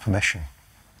gives us permission.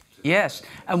 Yes,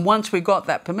 and once we got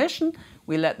that permission,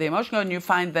 we let the emotion go, and you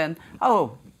find then,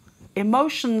 oh,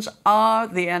 emotions are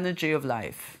the energy of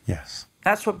life. Yes.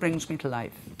 That's what brings me to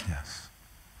life. Yes.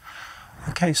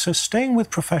 Okay, so staying with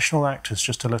professional actors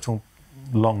just a little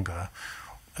longer,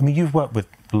 I mean, you've worked with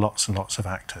lots and lots of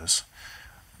actors.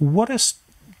 What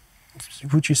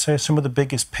would you say, are some of the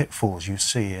biggest pitfalls you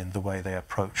see in the way they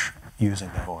approach using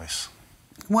their voice?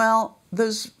 Well,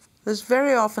 there's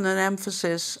very often an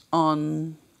emphasis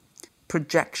on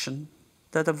projection,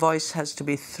 that a voice has to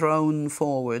be thrown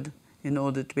forward in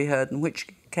order to be heard, in which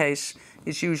case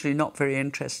it's usually not very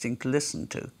interesting to listen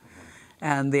to.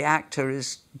 And the actor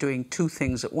is doing two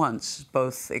things at once,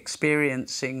 both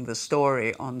experiencing the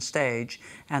story on stage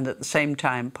and at the same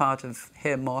time part of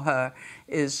him or her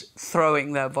is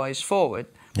throwing their voice forward.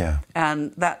 Yeah.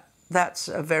 And that that's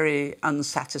a very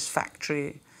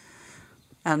unsatisfactory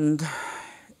and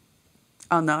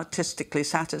unartistically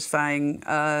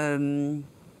satisfying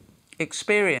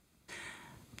experience.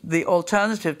 The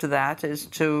alternative to that is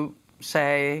to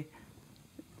say,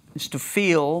 is to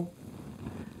feel,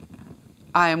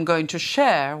 I am going to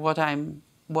share what I'm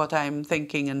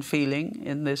thinking and feeling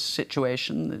in this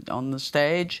situation on the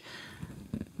stage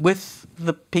with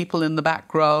the people in the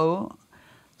back row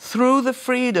through the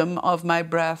freedom of my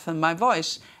breath and my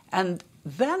voice. And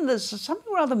then there's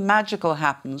something rather magical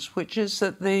happens, which is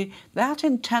that that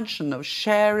intention of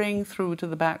sharing through to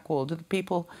the back wall, to the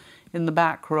people in the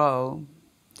back row,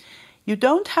 you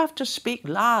don't have to speak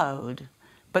loud,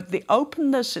 but the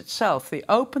openness itself, the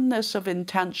openness of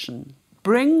intention,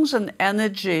 brings an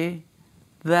energy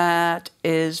that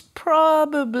is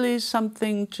probably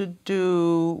something to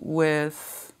do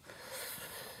with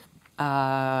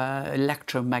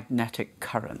electromagnetic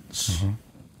currents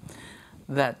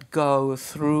that go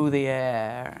through the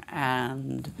air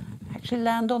and actually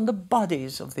land on the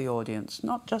bodies of the audience,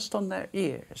 not just on their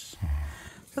ears.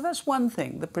 So that's one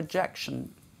thing, the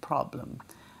projection problem.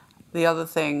 The other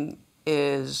thing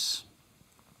is,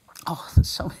 there's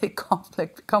so many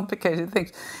complicated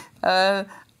things.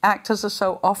 Actors are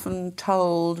so often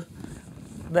told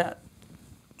that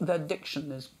their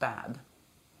diction is bad.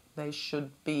 They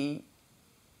should be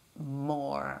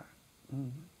more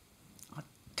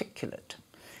articulate.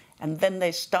 And then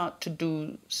they start to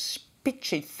do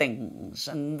speechy things,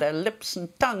 and their lips and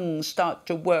tongues start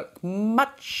to work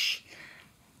much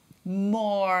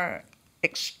more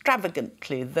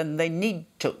extravagantly than they need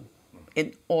to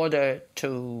in order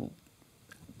to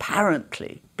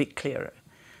apparently be clearer.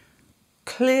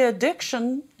 Clear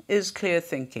diction is clear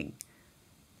thinking.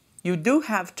 You do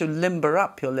have to limber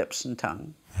up your lips and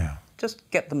tongue. Yeah. Just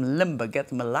get them limber, get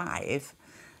them alive.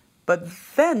 But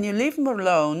then you leave them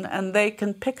alone and they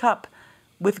can pick up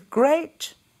with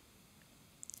great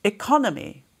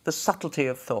economy the subtlety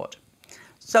of thought.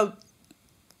 So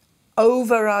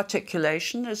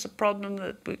over-articulation is a problem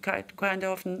that we quite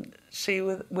often see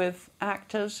with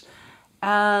actors,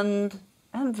 and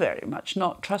very much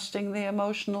not trusting the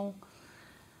emotional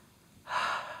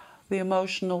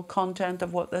content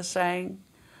of what they're saying.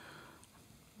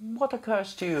 What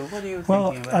occurs to you? What are you thinking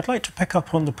about? Well, I'd like to pick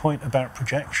up on the point about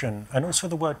projection and also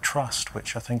the word trust,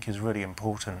 which I think is really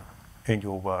important in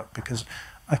your work, because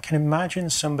I can imagine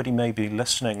somebody maybe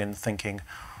listening and thinking,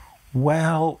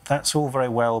 well, that's all very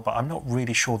well, but I'm not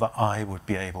really sure that I would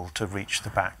be able to reach the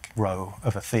back row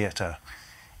of a theatre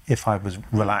if I was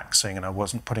relaxing and I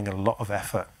wasn't putting a lot of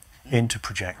effort into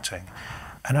projecting.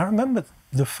 And I remember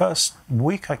the first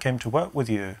week I came to work with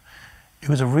you, it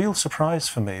was a real surprise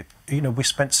for me. You know, we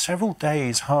spent several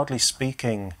days hardly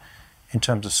speaking in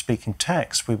terms of speaking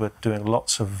text. We were doing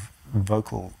lots of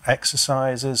vocal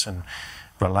exercises and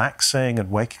relaxing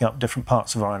and waking up different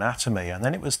parts of our anatomy. And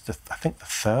then it was, I think, the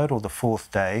third or the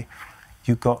fourth day,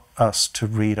 you got us to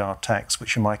read our text,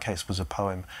 which in my case was a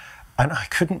poem. And I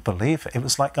couldn't believe it. It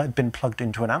was like I'd been plugged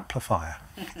into an amplifier.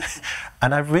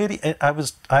 And I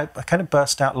kind of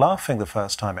burst out laughing the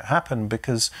first time it happened,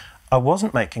 because I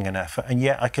wasn't making an effort, and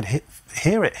yet I could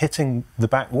hear it hitting the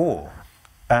back wall.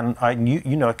 And I knew,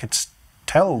 I could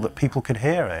tell that people could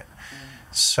hear it.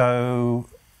 So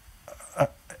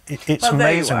it's well,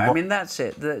 amazing. There you are. I mean, that's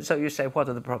it. So you say, what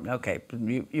are the problems? Okay,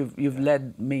 you've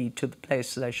led me to the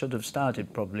place that I should have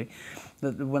started, probably.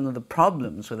 That one of the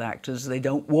problems with actors, they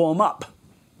don't warm up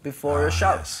before a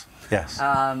show. Yes.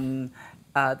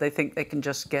 They think they can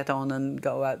just get on and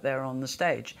go out there on the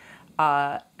stage.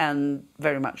 And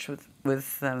very much with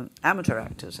amateur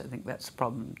actors, I think that's the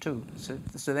problem too.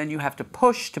 So then you have to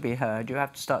push to be heard, you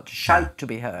have to start to shout to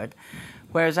be heard.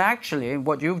 Whereas actually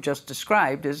what you've just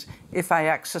described is, if I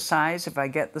exercise, if I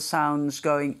get the sounds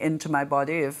going into my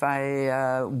body, if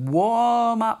I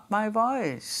warm up my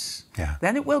voice,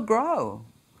 then it will grow.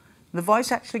 The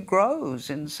voice actually grows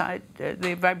inside,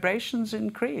 the vibrations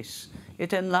increase,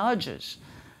 it enlarges.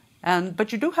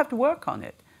 But you do have to work on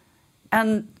it.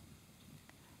 And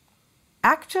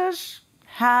actors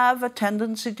have a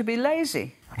tendency to be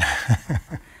lazy.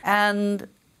 And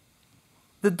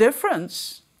the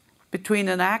difference between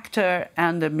an actor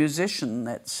and a musician,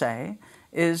 let's say,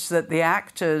 is that the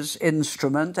actor's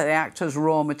instrument, the actor's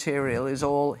raw material is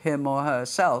all him or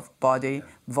herself, body,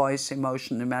 voice,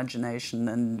 emotion, imagination,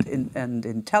 and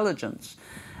intelligence.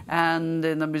 And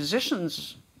in a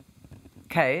musician's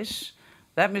case,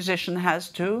 that musician has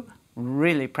to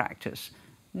really practice.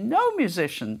 No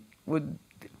musician would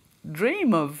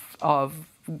dream of I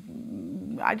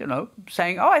don't know,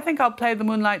 saying, oh, I think I'll play the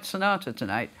Moonlight Sonata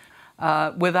tonight,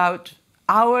 without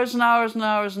hours and hours and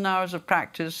hours and hours of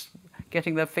practice,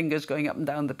 getting their fingers going up and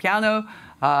down the piano.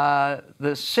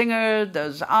 The singer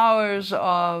does hours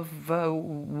of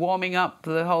warming up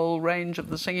the whole range of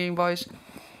the singing voice,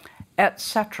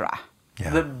 etc.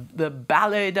 Yeah. The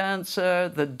ballet dancer,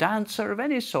 the dancer of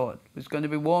any sort, is going to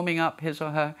be warming up his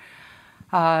or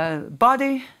her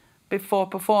body before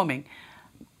performing.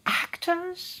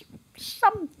 Actors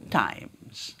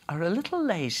sometimes are a little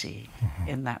lazy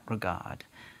in that regard.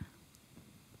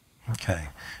 Okay.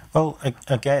 Well,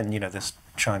 again, this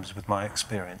chimes with my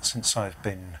experience since I've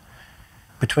been,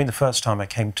 between the first time I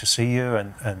came to see you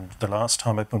and the last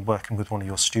time I've been working with one of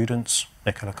your students,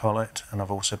 Nicola Collett, and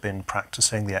I've also been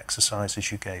practicing the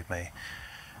exercises you gave me.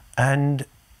 And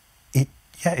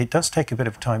it does take a bit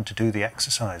of time to do the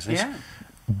exercises. Yeah.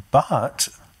 But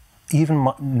even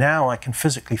now I can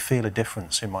physically feel a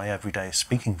difference in my everyday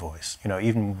speaking voice,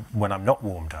 even when I'm not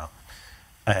warmed up.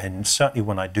 And certainly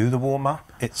when I do the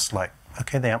warm-up, it's like,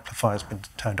 okay, the amplifier's been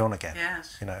turned on again.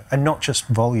 Yes. And not just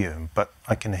volume, but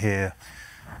I can hear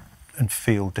and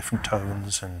feel different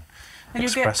tones and you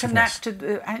get expressiveness.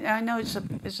 connected. I know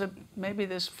maybe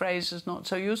this phrase is not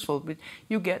so useful, but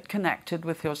you get connected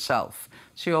with yourself.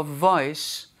 So your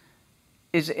voice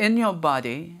is in your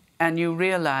body, and you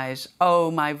realize,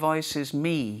 oh, my voice is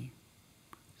me.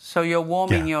 So you're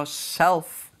warming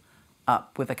yourself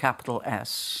up with a capital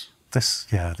S. This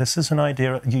is an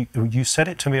idea. You said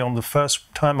it to me on the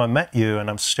first time I met you, and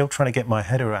I'm still trying to get my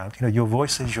head around. Your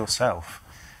voice is yourself,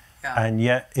 and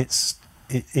yet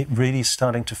it really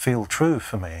starting to feel true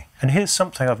for me. And here's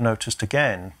something I've noticed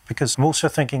again, because I'm also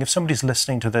thinking if somebody's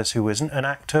listening to this who isn't an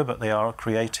actor, but they are a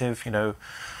creative,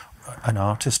 an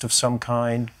artist of some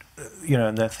kind,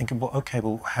 and they're thinking, well,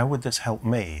 how would this help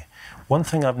me? One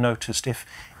thing I've noticed,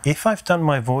 if I've done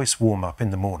my voice warm-up in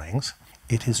the mornings,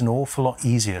 it is an awful lot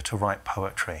easier to write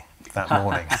poetry that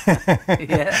morning.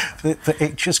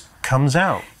 It just comes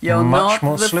out You're much not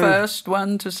more the smooth. first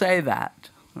one to say that,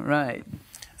 right?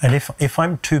 And if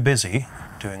I'm too busy,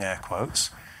 doing air quotes,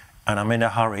 and I'm in a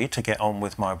hurry to get on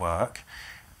with my work,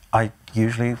 I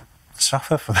usually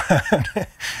suffer for that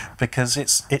because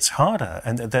it's harder.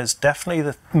 And there's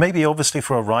definitely maybe obviously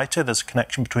for a writer there's a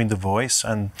connection between the voice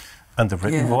and the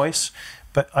written voice,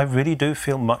 but I really do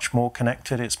feel much more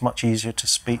connected. It's much easier to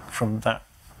speak from that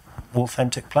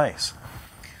authentic place.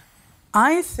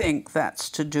 I think that's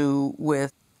to do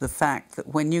with the fact that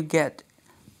when you get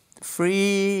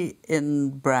free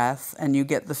in breath and you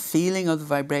get the feeling of the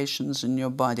vibrations in your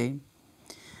body,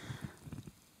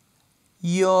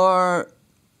 you're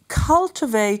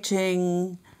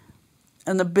cultivating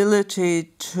an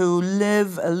ability to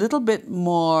live a little bit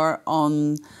more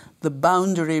on the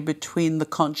boundary between the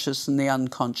conscious and the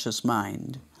unconscious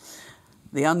mind.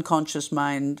 The unconscious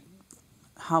mind,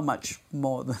 how much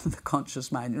more than the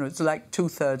conscious mind? It's like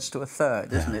 2/3 to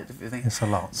 1/3, isn't it? If you think it's a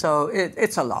lot. So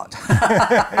it's a lot.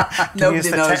 Nobody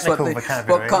knows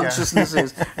what consciousness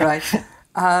is, right?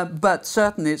 But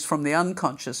certainly it's from the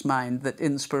unconscious mind that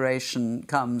inspiration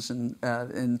comes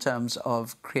in terms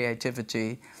of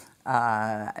creativity,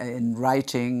 in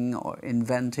writing or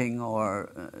inventing or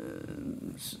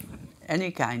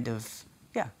any kind of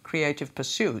creative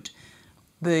pursuit.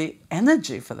 The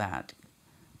energy for that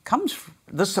comes from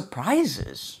the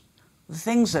surprises, the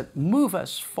things that move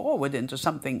us forward into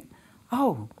something,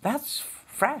 oh, that's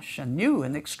fresh and new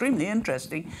and extremely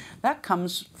interesting. That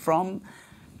comes from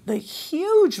the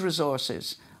huge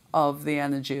resources of the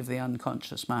energy of the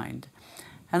unconscious mind.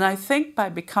 And I think by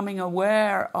becoming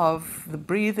aware of the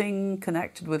breathing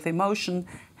connected with emotion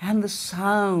and the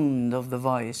sound of the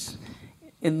voice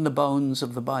in the bones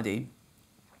of the body,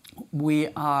 we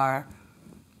are,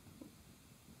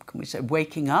 can we say,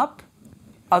 waking up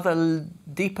other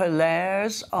deeper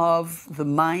layers of the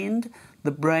mind,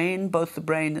 the brain, both the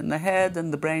brain in the head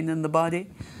and the brain in the body,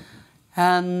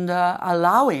 and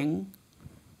allowing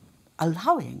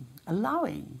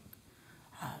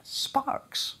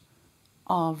sparks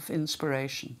of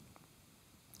inspiration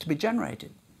to be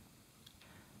generated.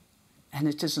 And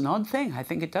it is an odd thing. I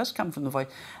think it does come from the voice.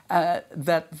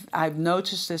 That I've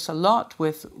noticed this a lot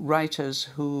with writers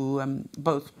who,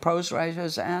 both prose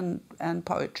writers and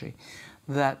poetry,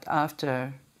 that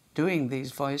after doing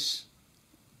these voice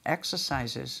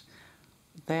exercises,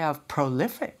 they are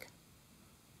prolific.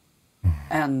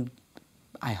 And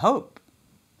I hope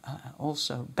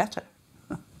also better.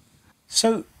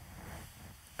 So,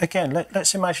 again,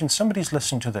 let's imagine somebody's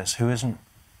listening to this who isn't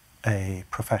a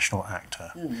professional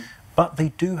actor, but they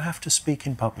do have to speak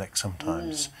in public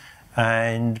sometimes.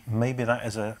 And maybe that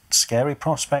is a scary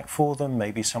prospect for them,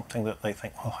 maybe something that they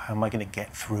think, oh, how am I going to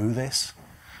get through this?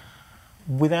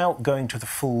 Without going to the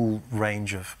full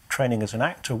range of training as an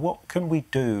actor, what can we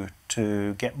do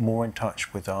to get more in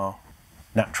touch with our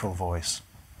natural voice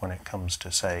when it comes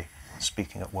to, say,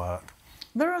 speaking at work?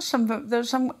 There's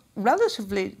some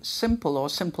relatively simple or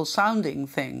simple-sounding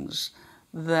things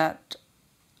that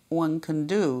one can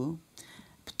do,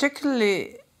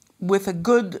 particularly with a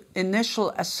good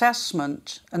initial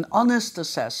assessment, an honest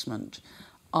assessment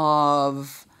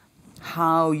of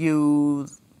how you,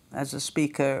 as a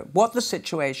speaker, what the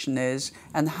situation is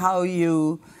and how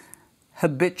you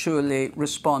habitually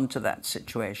respond to that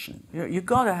situation. You've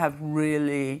got to have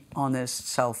really honest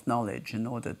self-knowledge in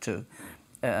order to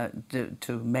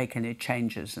make any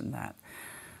changes in that.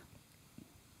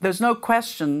 There's no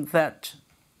question that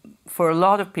for a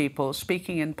lot of people,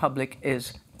 speaking in public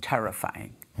is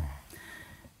terrifying.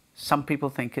 Some people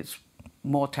think it's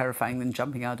more terrifying than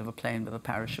jumping out of a plane with a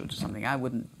parachute or something. I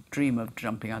wouldn't dream of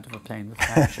jumping out of a plane with a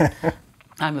parachute.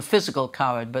 I'm a physical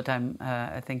coward, but I'm,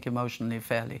 I think, emotionally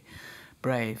fairly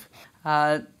brave.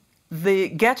 The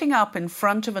getting up in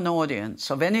front of an audience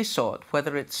of any sort,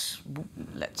 whether it's,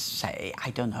 let's say,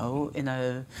 I don't know, in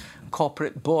a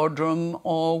corporate boardroom,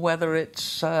 or whether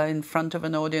it's in front of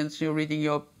an audience, you're reading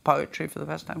your poetry for the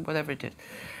first time, whatever it is,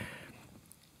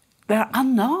 they're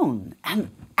unknown. And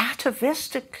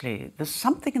atavistically, there's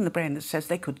something in the brain that says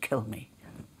they could kill me.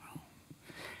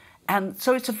 And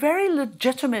so it's a very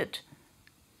legitimate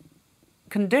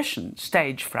condition,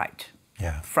 stage fright.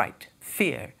 Yeah. Fright,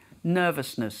 fear,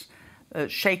 nervousness,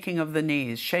 shaking of the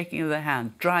knees, shaking of the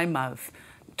hand, dry mouth,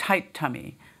 tight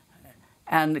tummy,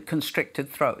 and constricted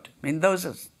throat. I mean, those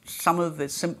are some of the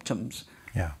symptoms.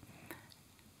 Yeah.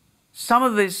 Some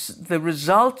of the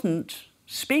resultant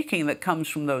speaking that comes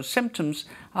from those symptoms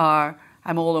are,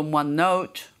 I'm all on one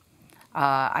note,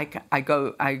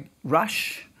 I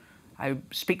rush, I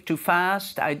speak too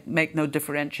fast, I make no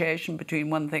differentiation between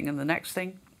one thing and the next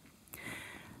thing.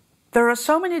 There are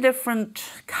so many different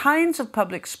kinds of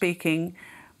public speaking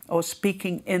or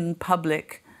speaking in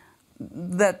public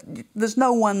that there's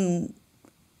no one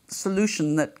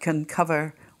solution that can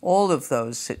cover all of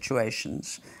those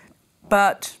situations.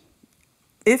 But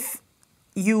if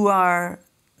you are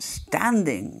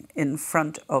standing in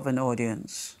front of an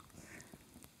audience,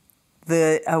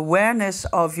 the awareness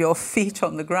of your feet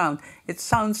on the ground, it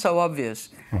sounds so obvious,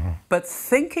 but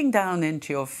thinking down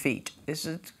into your feet is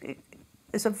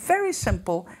a very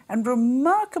simple and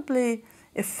remarkably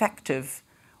effective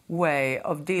way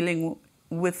of dealing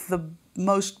with the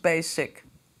most basic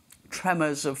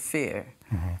tremors of fear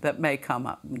that may come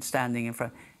up when standing in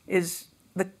front, is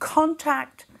the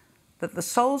contact that the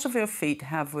soles of your feet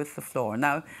have with the floor.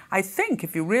 Now, I think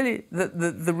if you really,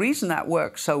 the reason that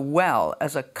works so well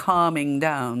as a calming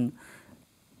down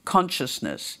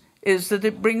consciousness is that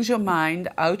it brings your mind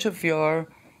out of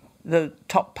the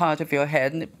top part of your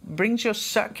head, and it brings your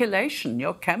circulation,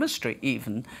 your chemistry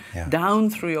even,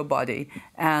 down through your body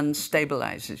and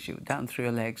stabilizes you down through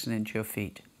your legs and into your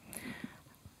feet.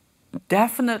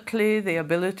 Definitely the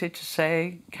ability to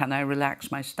say, can I relax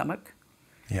my stomach?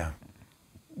 Yeah.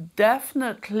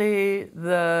 Definitely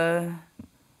the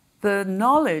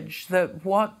knowledge that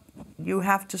what you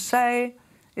have to say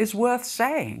is worth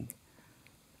saying.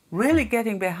 Really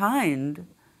getting behind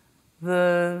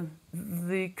the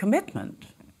commitment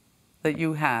that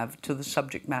you have to the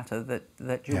subject matter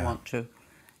that you want to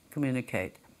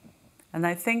communicate. And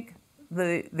I think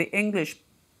the English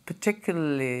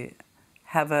particularly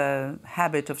have a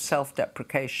habit of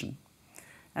self-deprecation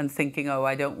and thinking, oh,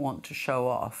 I don't want to show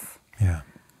off. Yeah.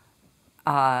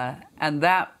 And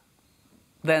that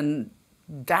then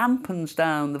dampens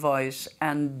down the voice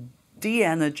and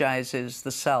de-energizes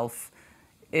the self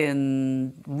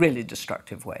in really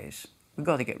destructive ways. We've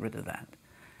got to get rid of that.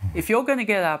 If you're going to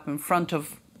get up in front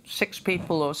of 6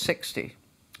 people or 60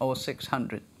 or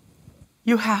 600,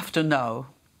 you have to know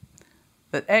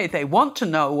that A, they want to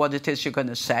know what it is you're going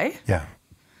to say. Yeah.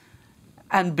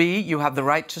 And B, you have the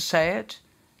right to say it.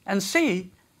 And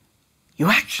C, you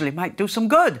actually might do some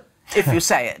good if you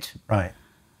say it. Right.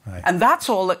 Right. And that's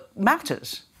all that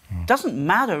matters. It doesn't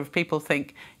matter if people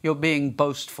think you're being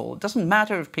boastful. It doesn't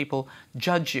matter if people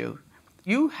judge you.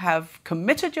 You have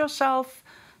committed yourself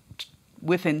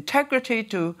with integrity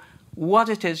to what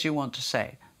it is you want to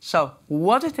say. So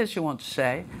what it is you want to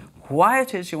say, why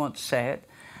it is you want to say it,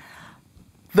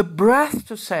 the breath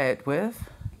to say it with,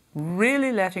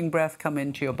 really letting breath come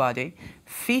into your body,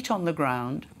 feet on the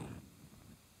ground.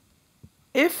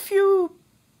 If you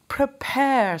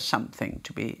prepare something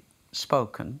to be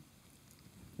spoken,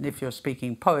 if you're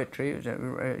speaking poetry,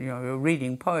 you're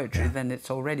reading poetry, then it's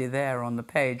already there on the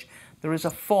page. There is a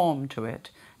form to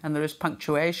it, and there is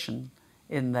punctuation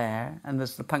in there, and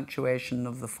there's the punctuation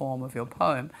of the form of your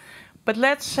poem. But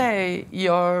let's say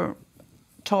you're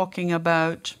talking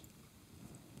about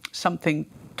something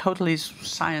totally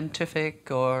scientific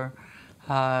or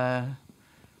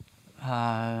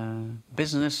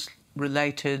business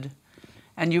related,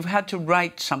 and you've had to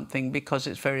write something because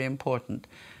it's very important.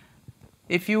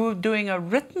 If you're doing a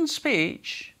written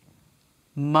speech,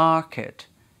 mark it.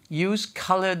 Use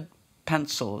colored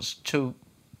pencils to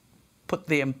put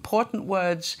the important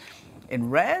words in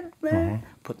red,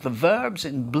 put the verbs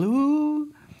in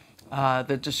blue,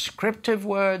 the descriptive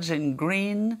words in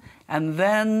green, and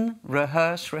then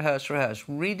rehearse, rehearse, rehearse.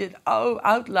 Read it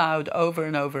out loud over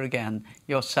and over again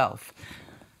yourself.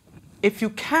 If you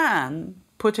can,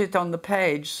 put it on the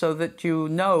page so that you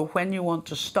know when you want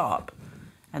to stop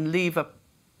and leave a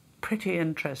pretty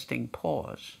interesting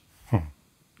pause.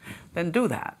 Then do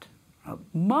that.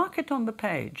 Mark it on the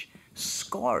page.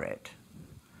 Score it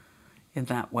in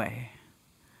that way.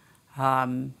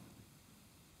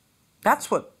 That's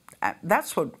what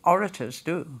orators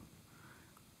do.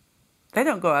 They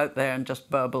don't go out there and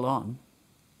just burble on.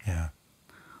 Yeah.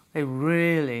 They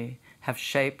really have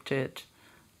shaped it.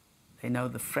 They know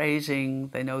the phrasing.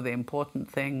 They know the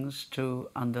important things to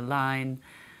underline.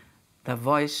 Their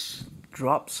voice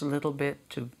drops a little bit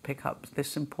to pick up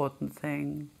this important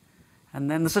thing. And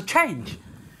then there's a change.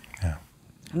 Yeah.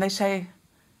 And they say,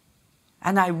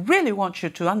 and I really want you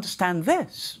to understand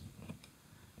this.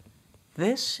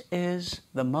 This is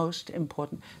the most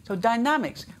important. So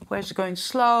dynamics, where it's going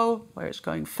slow, where it's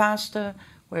going faster,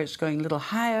 where it's going a little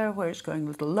higher, where it's going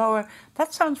a little lower.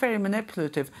 That sounds very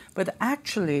manipulative, but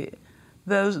actually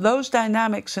those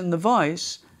dynamics in the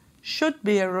voice should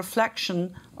be a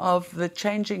reflection of the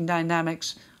changing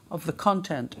dynamics of the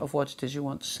content of what it is you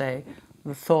want to say,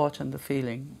 the thought and the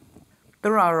feeling.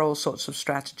 There are all sorts of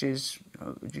strategies.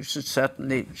 You should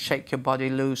certainly shake your body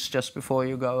loose just before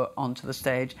you go onto the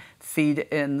stage. Feed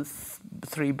in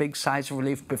 3 big sighs of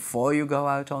relief before you go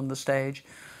out on the stage.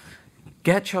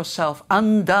 Get yourself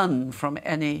undone from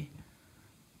any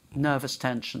nervous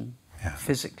tension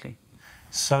physically.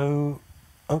 So,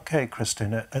 okay,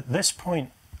 Kristin, at this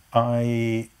point,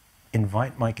 I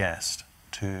invite my guest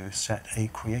to set a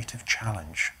creative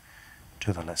challenge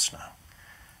to the listener.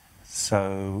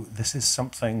 So this is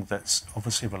something that's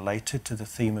obviously related to the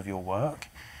theme of your work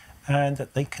and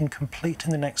that they can complete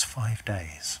in the next 5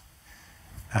 days.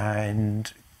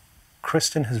 And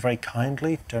Kristin has very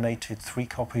kindly donated 3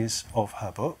 copies of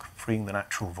her book, Freeing the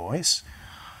Natural Voice,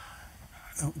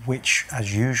 which,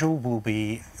 as usual, we'll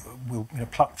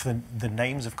pluck the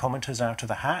names of commenters out of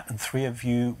the hat, and 3 of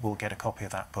you will get a copy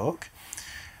of that book.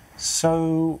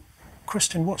 So,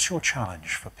 Kristin, what's your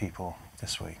challenge for people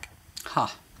this week?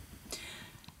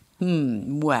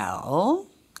 Well,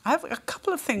 I have a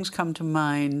couple of things come to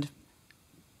mind.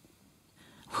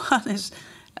 One is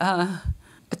a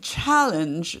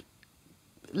challenge,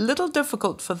 a little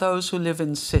difficult for those who live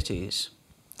in cities.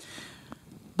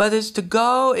 But is to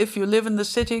go, if you live in the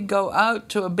city, go out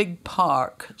to a big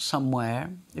park somewhere.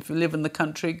 If you live in the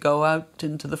country, go out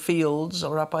into the fields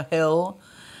or up a hill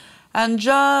and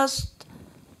just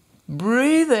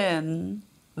breathe in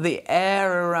the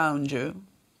air around you.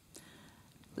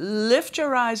 Lift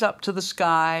your eyes up to the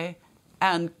sky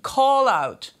and call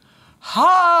out,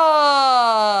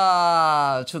 "Ha!"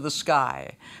 to the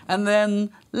sky. And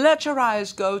then let your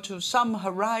eyes go to some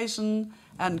horizon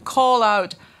and call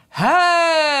out,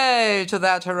 "Hey!" to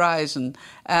that horizon.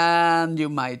 And you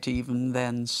might even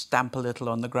then stamp a little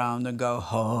on the ground and go,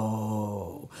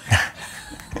 "Ho!"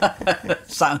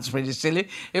 Sounds pretty silly.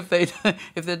 If they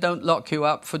don't lock you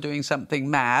up for doing something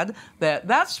mad,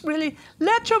 that's really,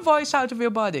 let your voice out of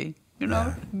your body.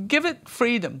 Give it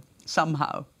freedom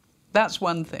somehow. That's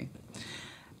one thing.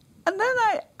 And then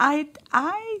I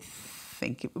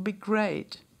think it would be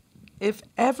great if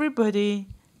everybody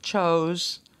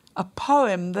chose a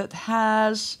poem that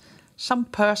has some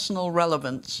personal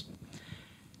relevance.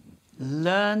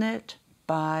 Learn it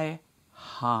by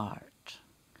heart.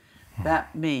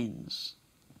 That means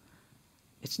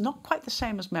it's not quite the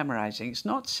same as memorizing. It's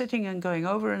not sitting and going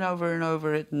over and over and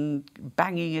over it and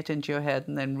banging it into your head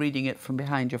and then reading it from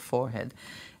behind your forehead.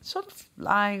 It's sort of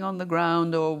lying on the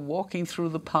ground or walking through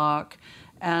the park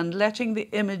and letting the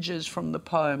images from the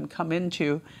poem come into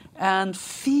you and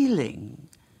feeling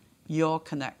your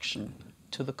connection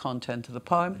to the content of the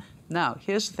poem. Now,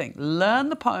 here's the thing. Learn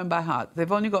the poem by heart.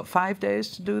 They've only got 5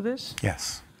 days to do this.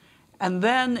 Yes. And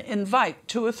then invite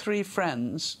 2 or 3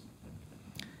 friends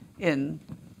in,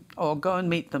 or go and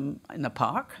meet them in a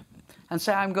park and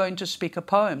say, "I'm going to speak a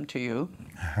poem to you."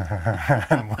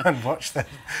 And watch the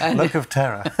look of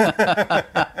terror.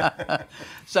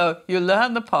 So you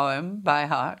learn the poem by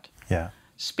heart, Yeah.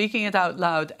 speaking it out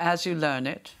loud as you learn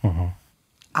it,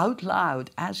 out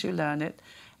loud as you learn it,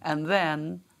 and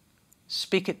then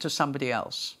speak it to somebody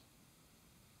else.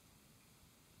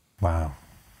 Wow.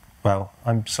 Well,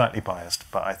 I'm slightly biased,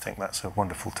 but I think that's a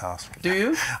wonderful task. Do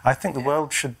you? I think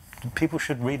people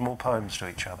should read more poems to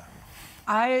each other.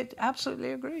 I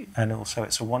absolutely agree. And also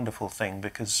it's a wonderful thing,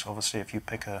 because obviously if you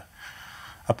pick a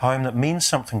poem that means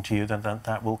something to you, then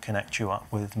that will connect you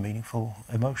up with meaningful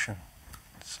emotion.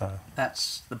 So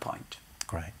that's the point.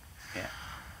 Great. Yeah.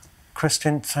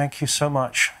 Kristin, thank you so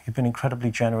much. You've been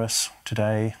incredibly generous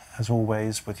today, as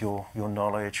always, with your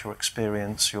knowledge, your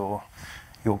experience, your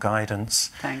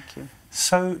guidance. Thank you.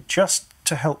 So just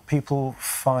to help people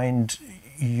find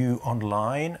you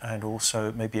online and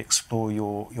also maybe explore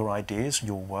your ideas and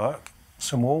your work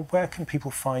some more, where can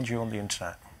people find you on the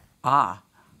internet?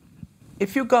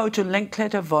 If you go to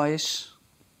Linklater Voice,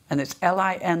 and it's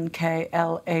Linklater,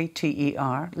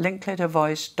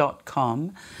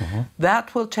 linklatervoice.com,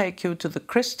 that will take you to the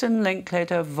Kristin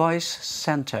Linklater Voice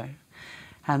Center.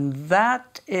 And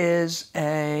that is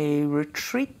a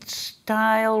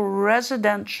retreat-style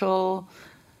residential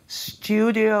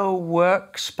studio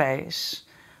workspace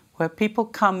where people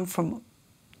come from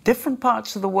different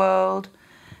parts of the world,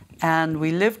 and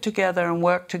we live together and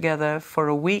work together for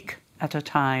a week at a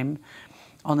time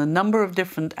on a number of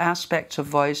different aspects of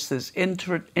voice. There's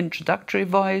introductory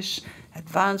voice,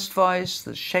 advanced voice,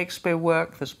 there's Shakespeare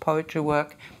work, there's poetry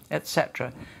work,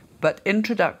 etc. But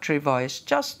introductory voice,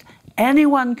 just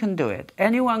anyone can do it.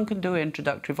 Anyone can do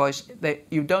introductory voice.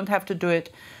 You don't have to do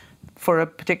it for a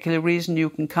particular reason.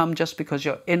 You can come just because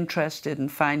you're interested in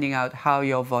finding out how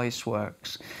your voice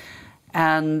works.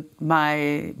 And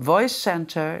my voice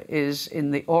center is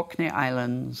in the Orkney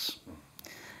Islands.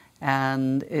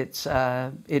 And it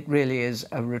really is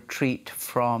a retreat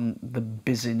from the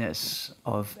busyness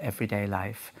of everyday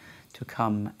life to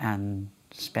come and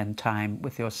spend time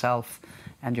with yourself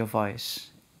and your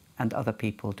voice and other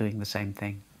people doing the same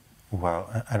thing. Well,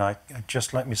 and I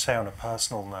just let me say on a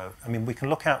personal note, I mean, we can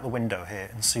look out the window here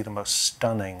and see the most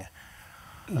stunning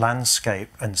landscape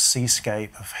and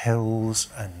seascape of hills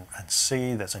and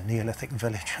sea. There's a Neolithic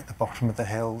village at the bottom of the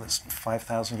hill that's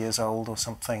 5,000 years old or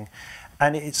something.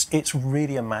 And it's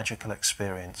really a magical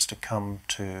experience to come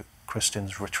to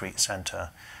Kristin's retreat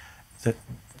centre. That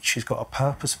she's got a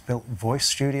purpose-built voice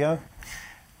studio.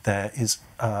 There is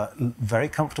very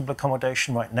comfortable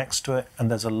accommodation right next to it,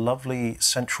 and there's a lovely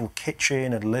central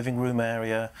kitchen and living room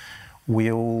area.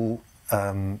 We all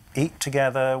eat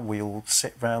together, we all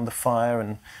sit round the fire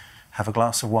and have a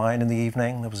glass of wine in the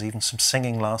evening. There was even some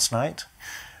singing last night.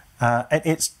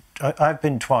 And I've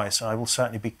been twice, I will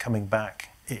certainly be coming back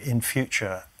in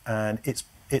future, and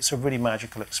it's a really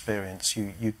magical experience.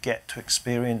 You get to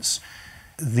experience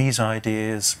these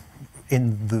ideas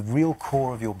in the real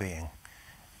core of your being,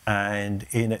 and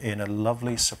in a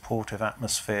lovely supportive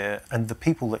atmosphere, and the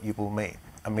people that you will meet.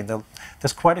 I mean,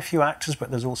 there's quite a few actors,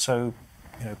 but there's also,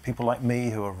 you know, people like me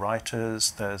who are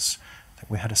writers. I think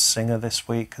we had a singer this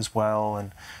week as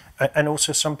well, and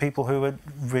also some people who are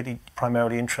really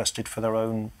primarily interested for their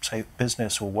own, say,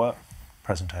 business or work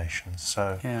presentations.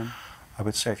 So yeah. I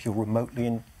would say if you're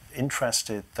remotely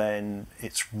interested, then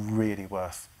it's really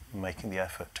worth making the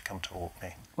effort to come to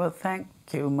Orkney. Well, thank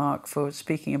you, Mark, for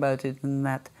speaking about it in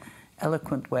that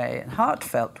eloquent way and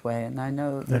heartfelt way, and I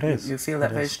know that you feel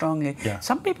that very strongly. Yeah.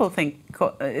 Some people think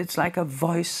it's like a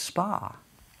voice spa.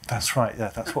 That's right, yeah,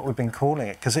 that's what we've been calling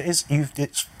it, because it is, you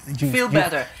feel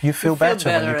better. You feel better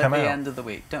when you come out. At the end of the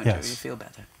week, don't you? You feel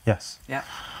better. Yes. Yeah.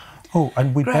 Oh,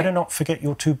 and we'd better not forget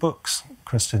your two books,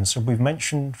 Kristin. So we've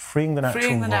mentioned Freeing the Natural Voice.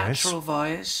 Freeing the Natural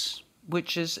Voice,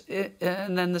 which is,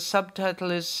 and then the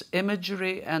subtitle is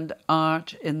Imagery and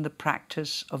Art in the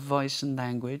Practice of Voice and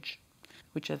Language,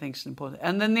 which I think is important.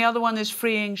 And then the other one is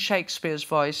Freeing Shakespeare's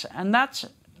Voice, and that's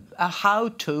a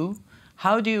how-to.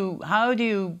 How do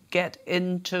you get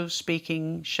into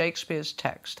speaking Shakespeare's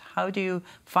text? How do you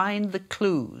find the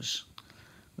clues,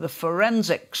 the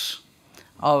forensics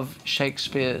of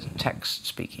Shakespeare's text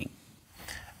speaking?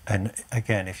 And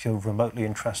again, if you're remotely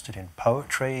interested in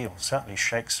poetry, or certainly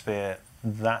Shakespeare,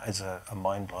 that is a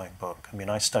mind-blowing book. I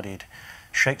mean, I studied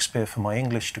Shakespeare for my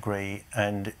English degree,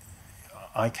 and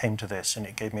I came to this, and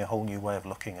it gave me a whole new way of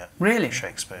looking at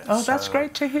Shakespeare. Oh, that's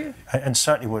great to hear. And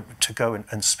certainly to go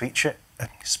and speak it.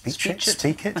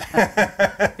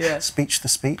 Yeah. Speech the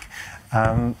speak.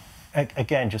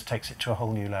 Again, just takes it to a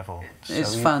whole new level.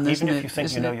 It's fun, isn't it? Even if you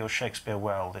think you know your Shakespeare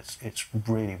well, it's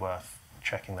really worth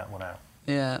checking that one out.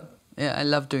 Yeah, I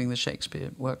love doing the Shakespeare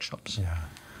workshops. Yeah.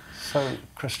 So,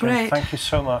 Kristin, thank you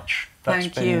so much. That's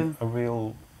been a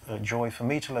real joy for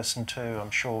me to listen to.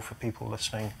 I'm sure for people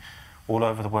listening all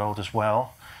over the world as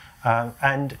well.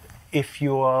 And if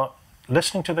you are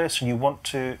listening to this and you want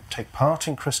to take part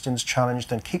in Kristin's challenge,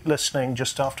 then keep listening.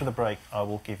 Just after the break, I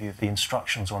will give you the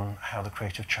instructions on how the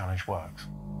creative challenge works.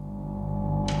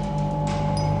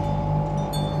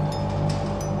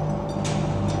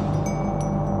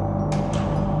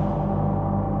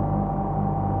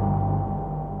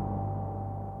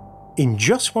 In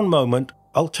just one moment,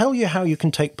 I'll tell you how you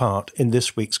can take part in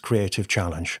this week's creative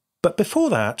challenge. But before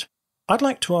that, I'd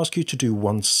like to ask you to do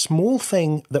one small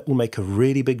thing that will make a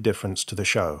really big difference to the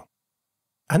show.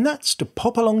 And that's to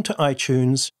pop along to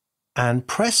iTunes and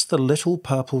press the little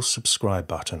purple subscribe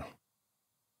button.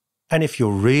 And if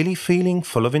you're really feeling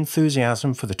full of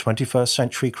enthusiasm for the 21st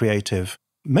Century Creative,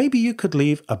 maybe you could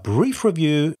leave a brief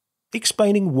review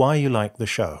explaining why you like the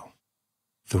show.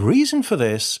 The reason for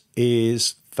this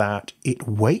is that it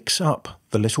wakes up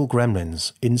the little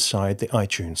gremlins inside the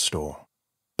iTunes store.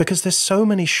 Because there's so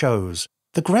many shows,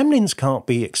 the gremlins can't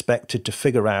be expected to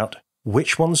figure out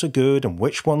which ones are good and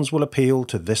which ones will appeal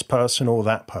to this person or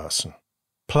that person.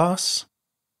 Plus,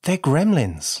 they're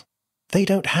gremlins. They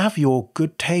don't have your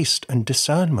good taste and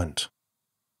discernment.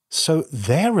 So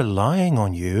they're relying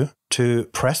on you to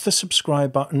press the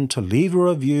subscribe button, to leave a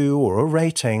review or a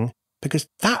rating, because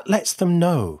that lets them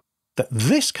know that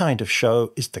this kind of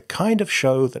show is the kind of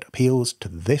show that appeals to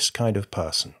this kind of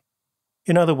person.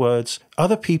 In other words,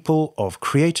 other people of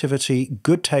creativity,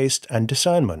 good taste and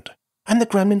discernment. And the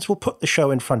gremlins will put the show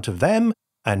in front of them,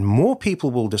 and more people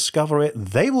will discover it,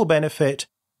 they will benefit,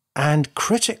 and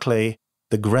critically,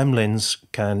 the gremlins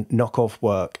can knock off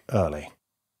work early.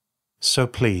 So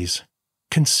please,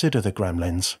 consider the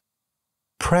gremlins.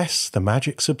 Press the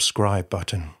magic subscribe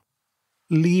button.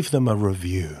 Leave them a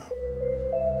review.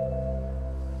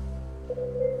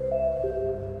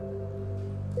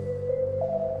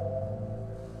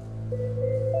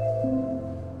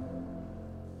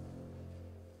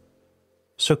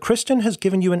 So Kristin has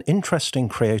given you an interesting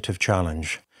creative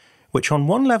challenge, which on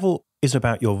one level is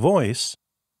about your voice,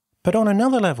 but on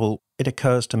another level it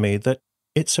occurs to me that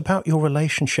it's about your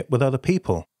relationship with other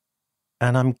people.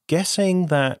 And I'm guessing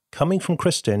that coming from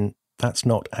Kristin, that's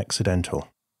not accidental.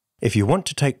 If you want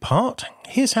to take part,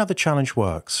 here's how the challenge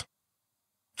works.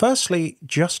 Firstly,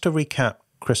 just to recap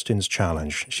Kristin's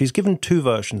challenge, she's given two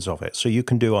versions of it, so you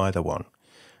can do either one.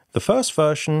 The first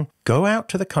version, go out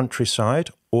to the countryside,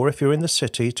 or if you're in the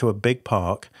city, to a big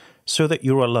park, so that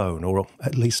you're alone, or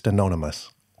at least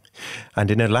anonymous. And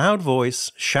in a loud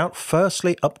voice, shout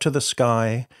firstly up to the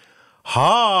sky,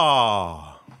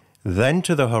 "Ha!" Then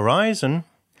to the horizon,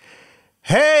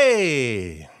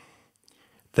 "Hey!"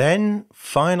 Then,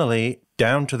 finally,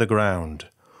 down to the ground,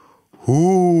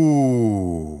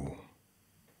 "Hoo!"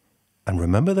 And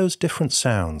remember those different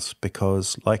sounds,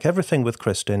 because, like everything with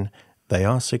Kristin, they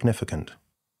are significant.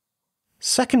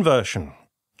 Second version,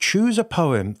 choose a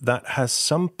poem that has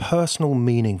some personal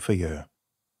meaning for you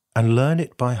and learn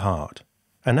it by heart.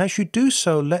 And as you do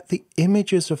so, let the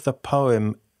images of the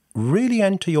poem really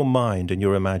enter your mind and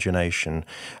your imagination,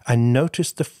 and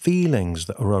notice the feelings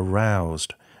that are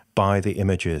aroused by the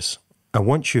images. And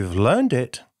once you've learned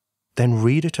it, then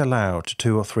read it aloud to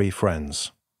 2 or 3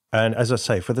 friends. And as I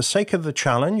say, for the sake of the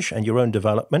challenge and your own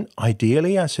development,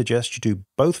 ideally I suggest you do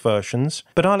both versions,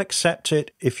 but I'll accept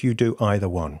it if you do either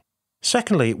one.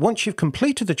 Secondly, once you've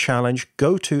completed the challenge,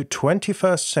 go to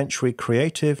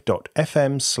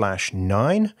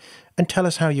 21stcenturycreative.fm/9 and tell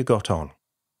us how you got on.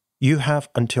 You have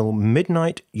until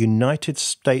midnight United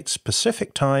States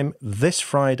Pacific Time this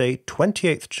Friday,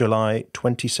 28th July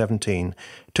 2017,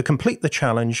 to complete the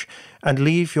challenge and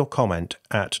leave your comment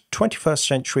at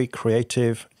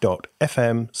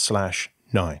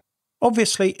 21stcenturycreative.fm/9.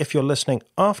 Obviously, if you're listening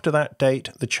after that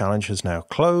date, the challenge has now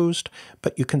closed,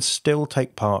 but you can still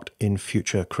take part in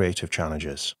future creative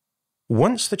challenges.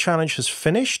 Once the challenge has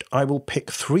finished, I will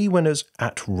pick 3 winners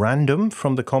at random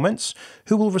from the comments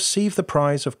who will receive the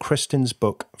prize of Kristin's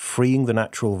book, Freeing the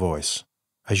Natural Voice.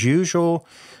 As usual,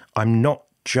 I'm not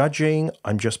judging,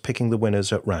 I'm just picking the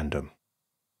winners at random.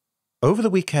 Over the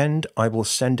weekend, I will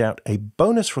send out a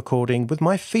bonus recording with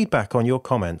my feedback on your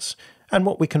comments and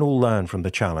what we can all learn from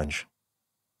the challenge.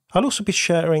 I'll also be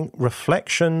sharing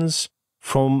reflections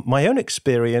from my own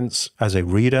experience as a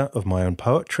reader of my own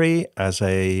poetry, as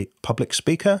a public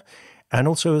speaker, and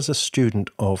also as a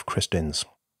student of Kristin's.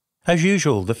 As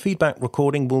usual, the feedback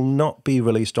recording will not be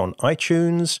released on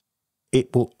iTunes.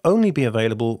 It will only be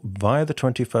available via the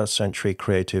 21st Century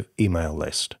Creative email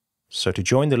list. So to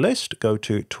join the list, go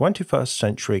to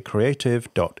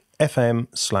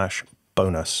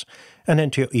 21stcenturycreative.fm/bonus and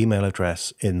enter your email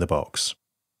address in the box.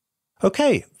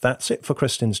 Okay, that's it for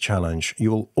Kristin's challenge.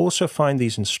 You will also find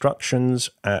these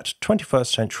instructions at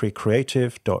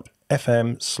 21stcenturycreative.fm/9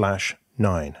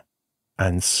 anchor.fm/9.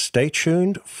 And stay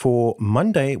tuned for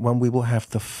Monday when we will have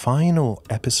the final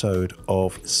episode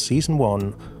of Season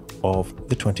 1 of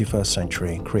the 21st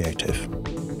Century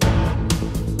Creative.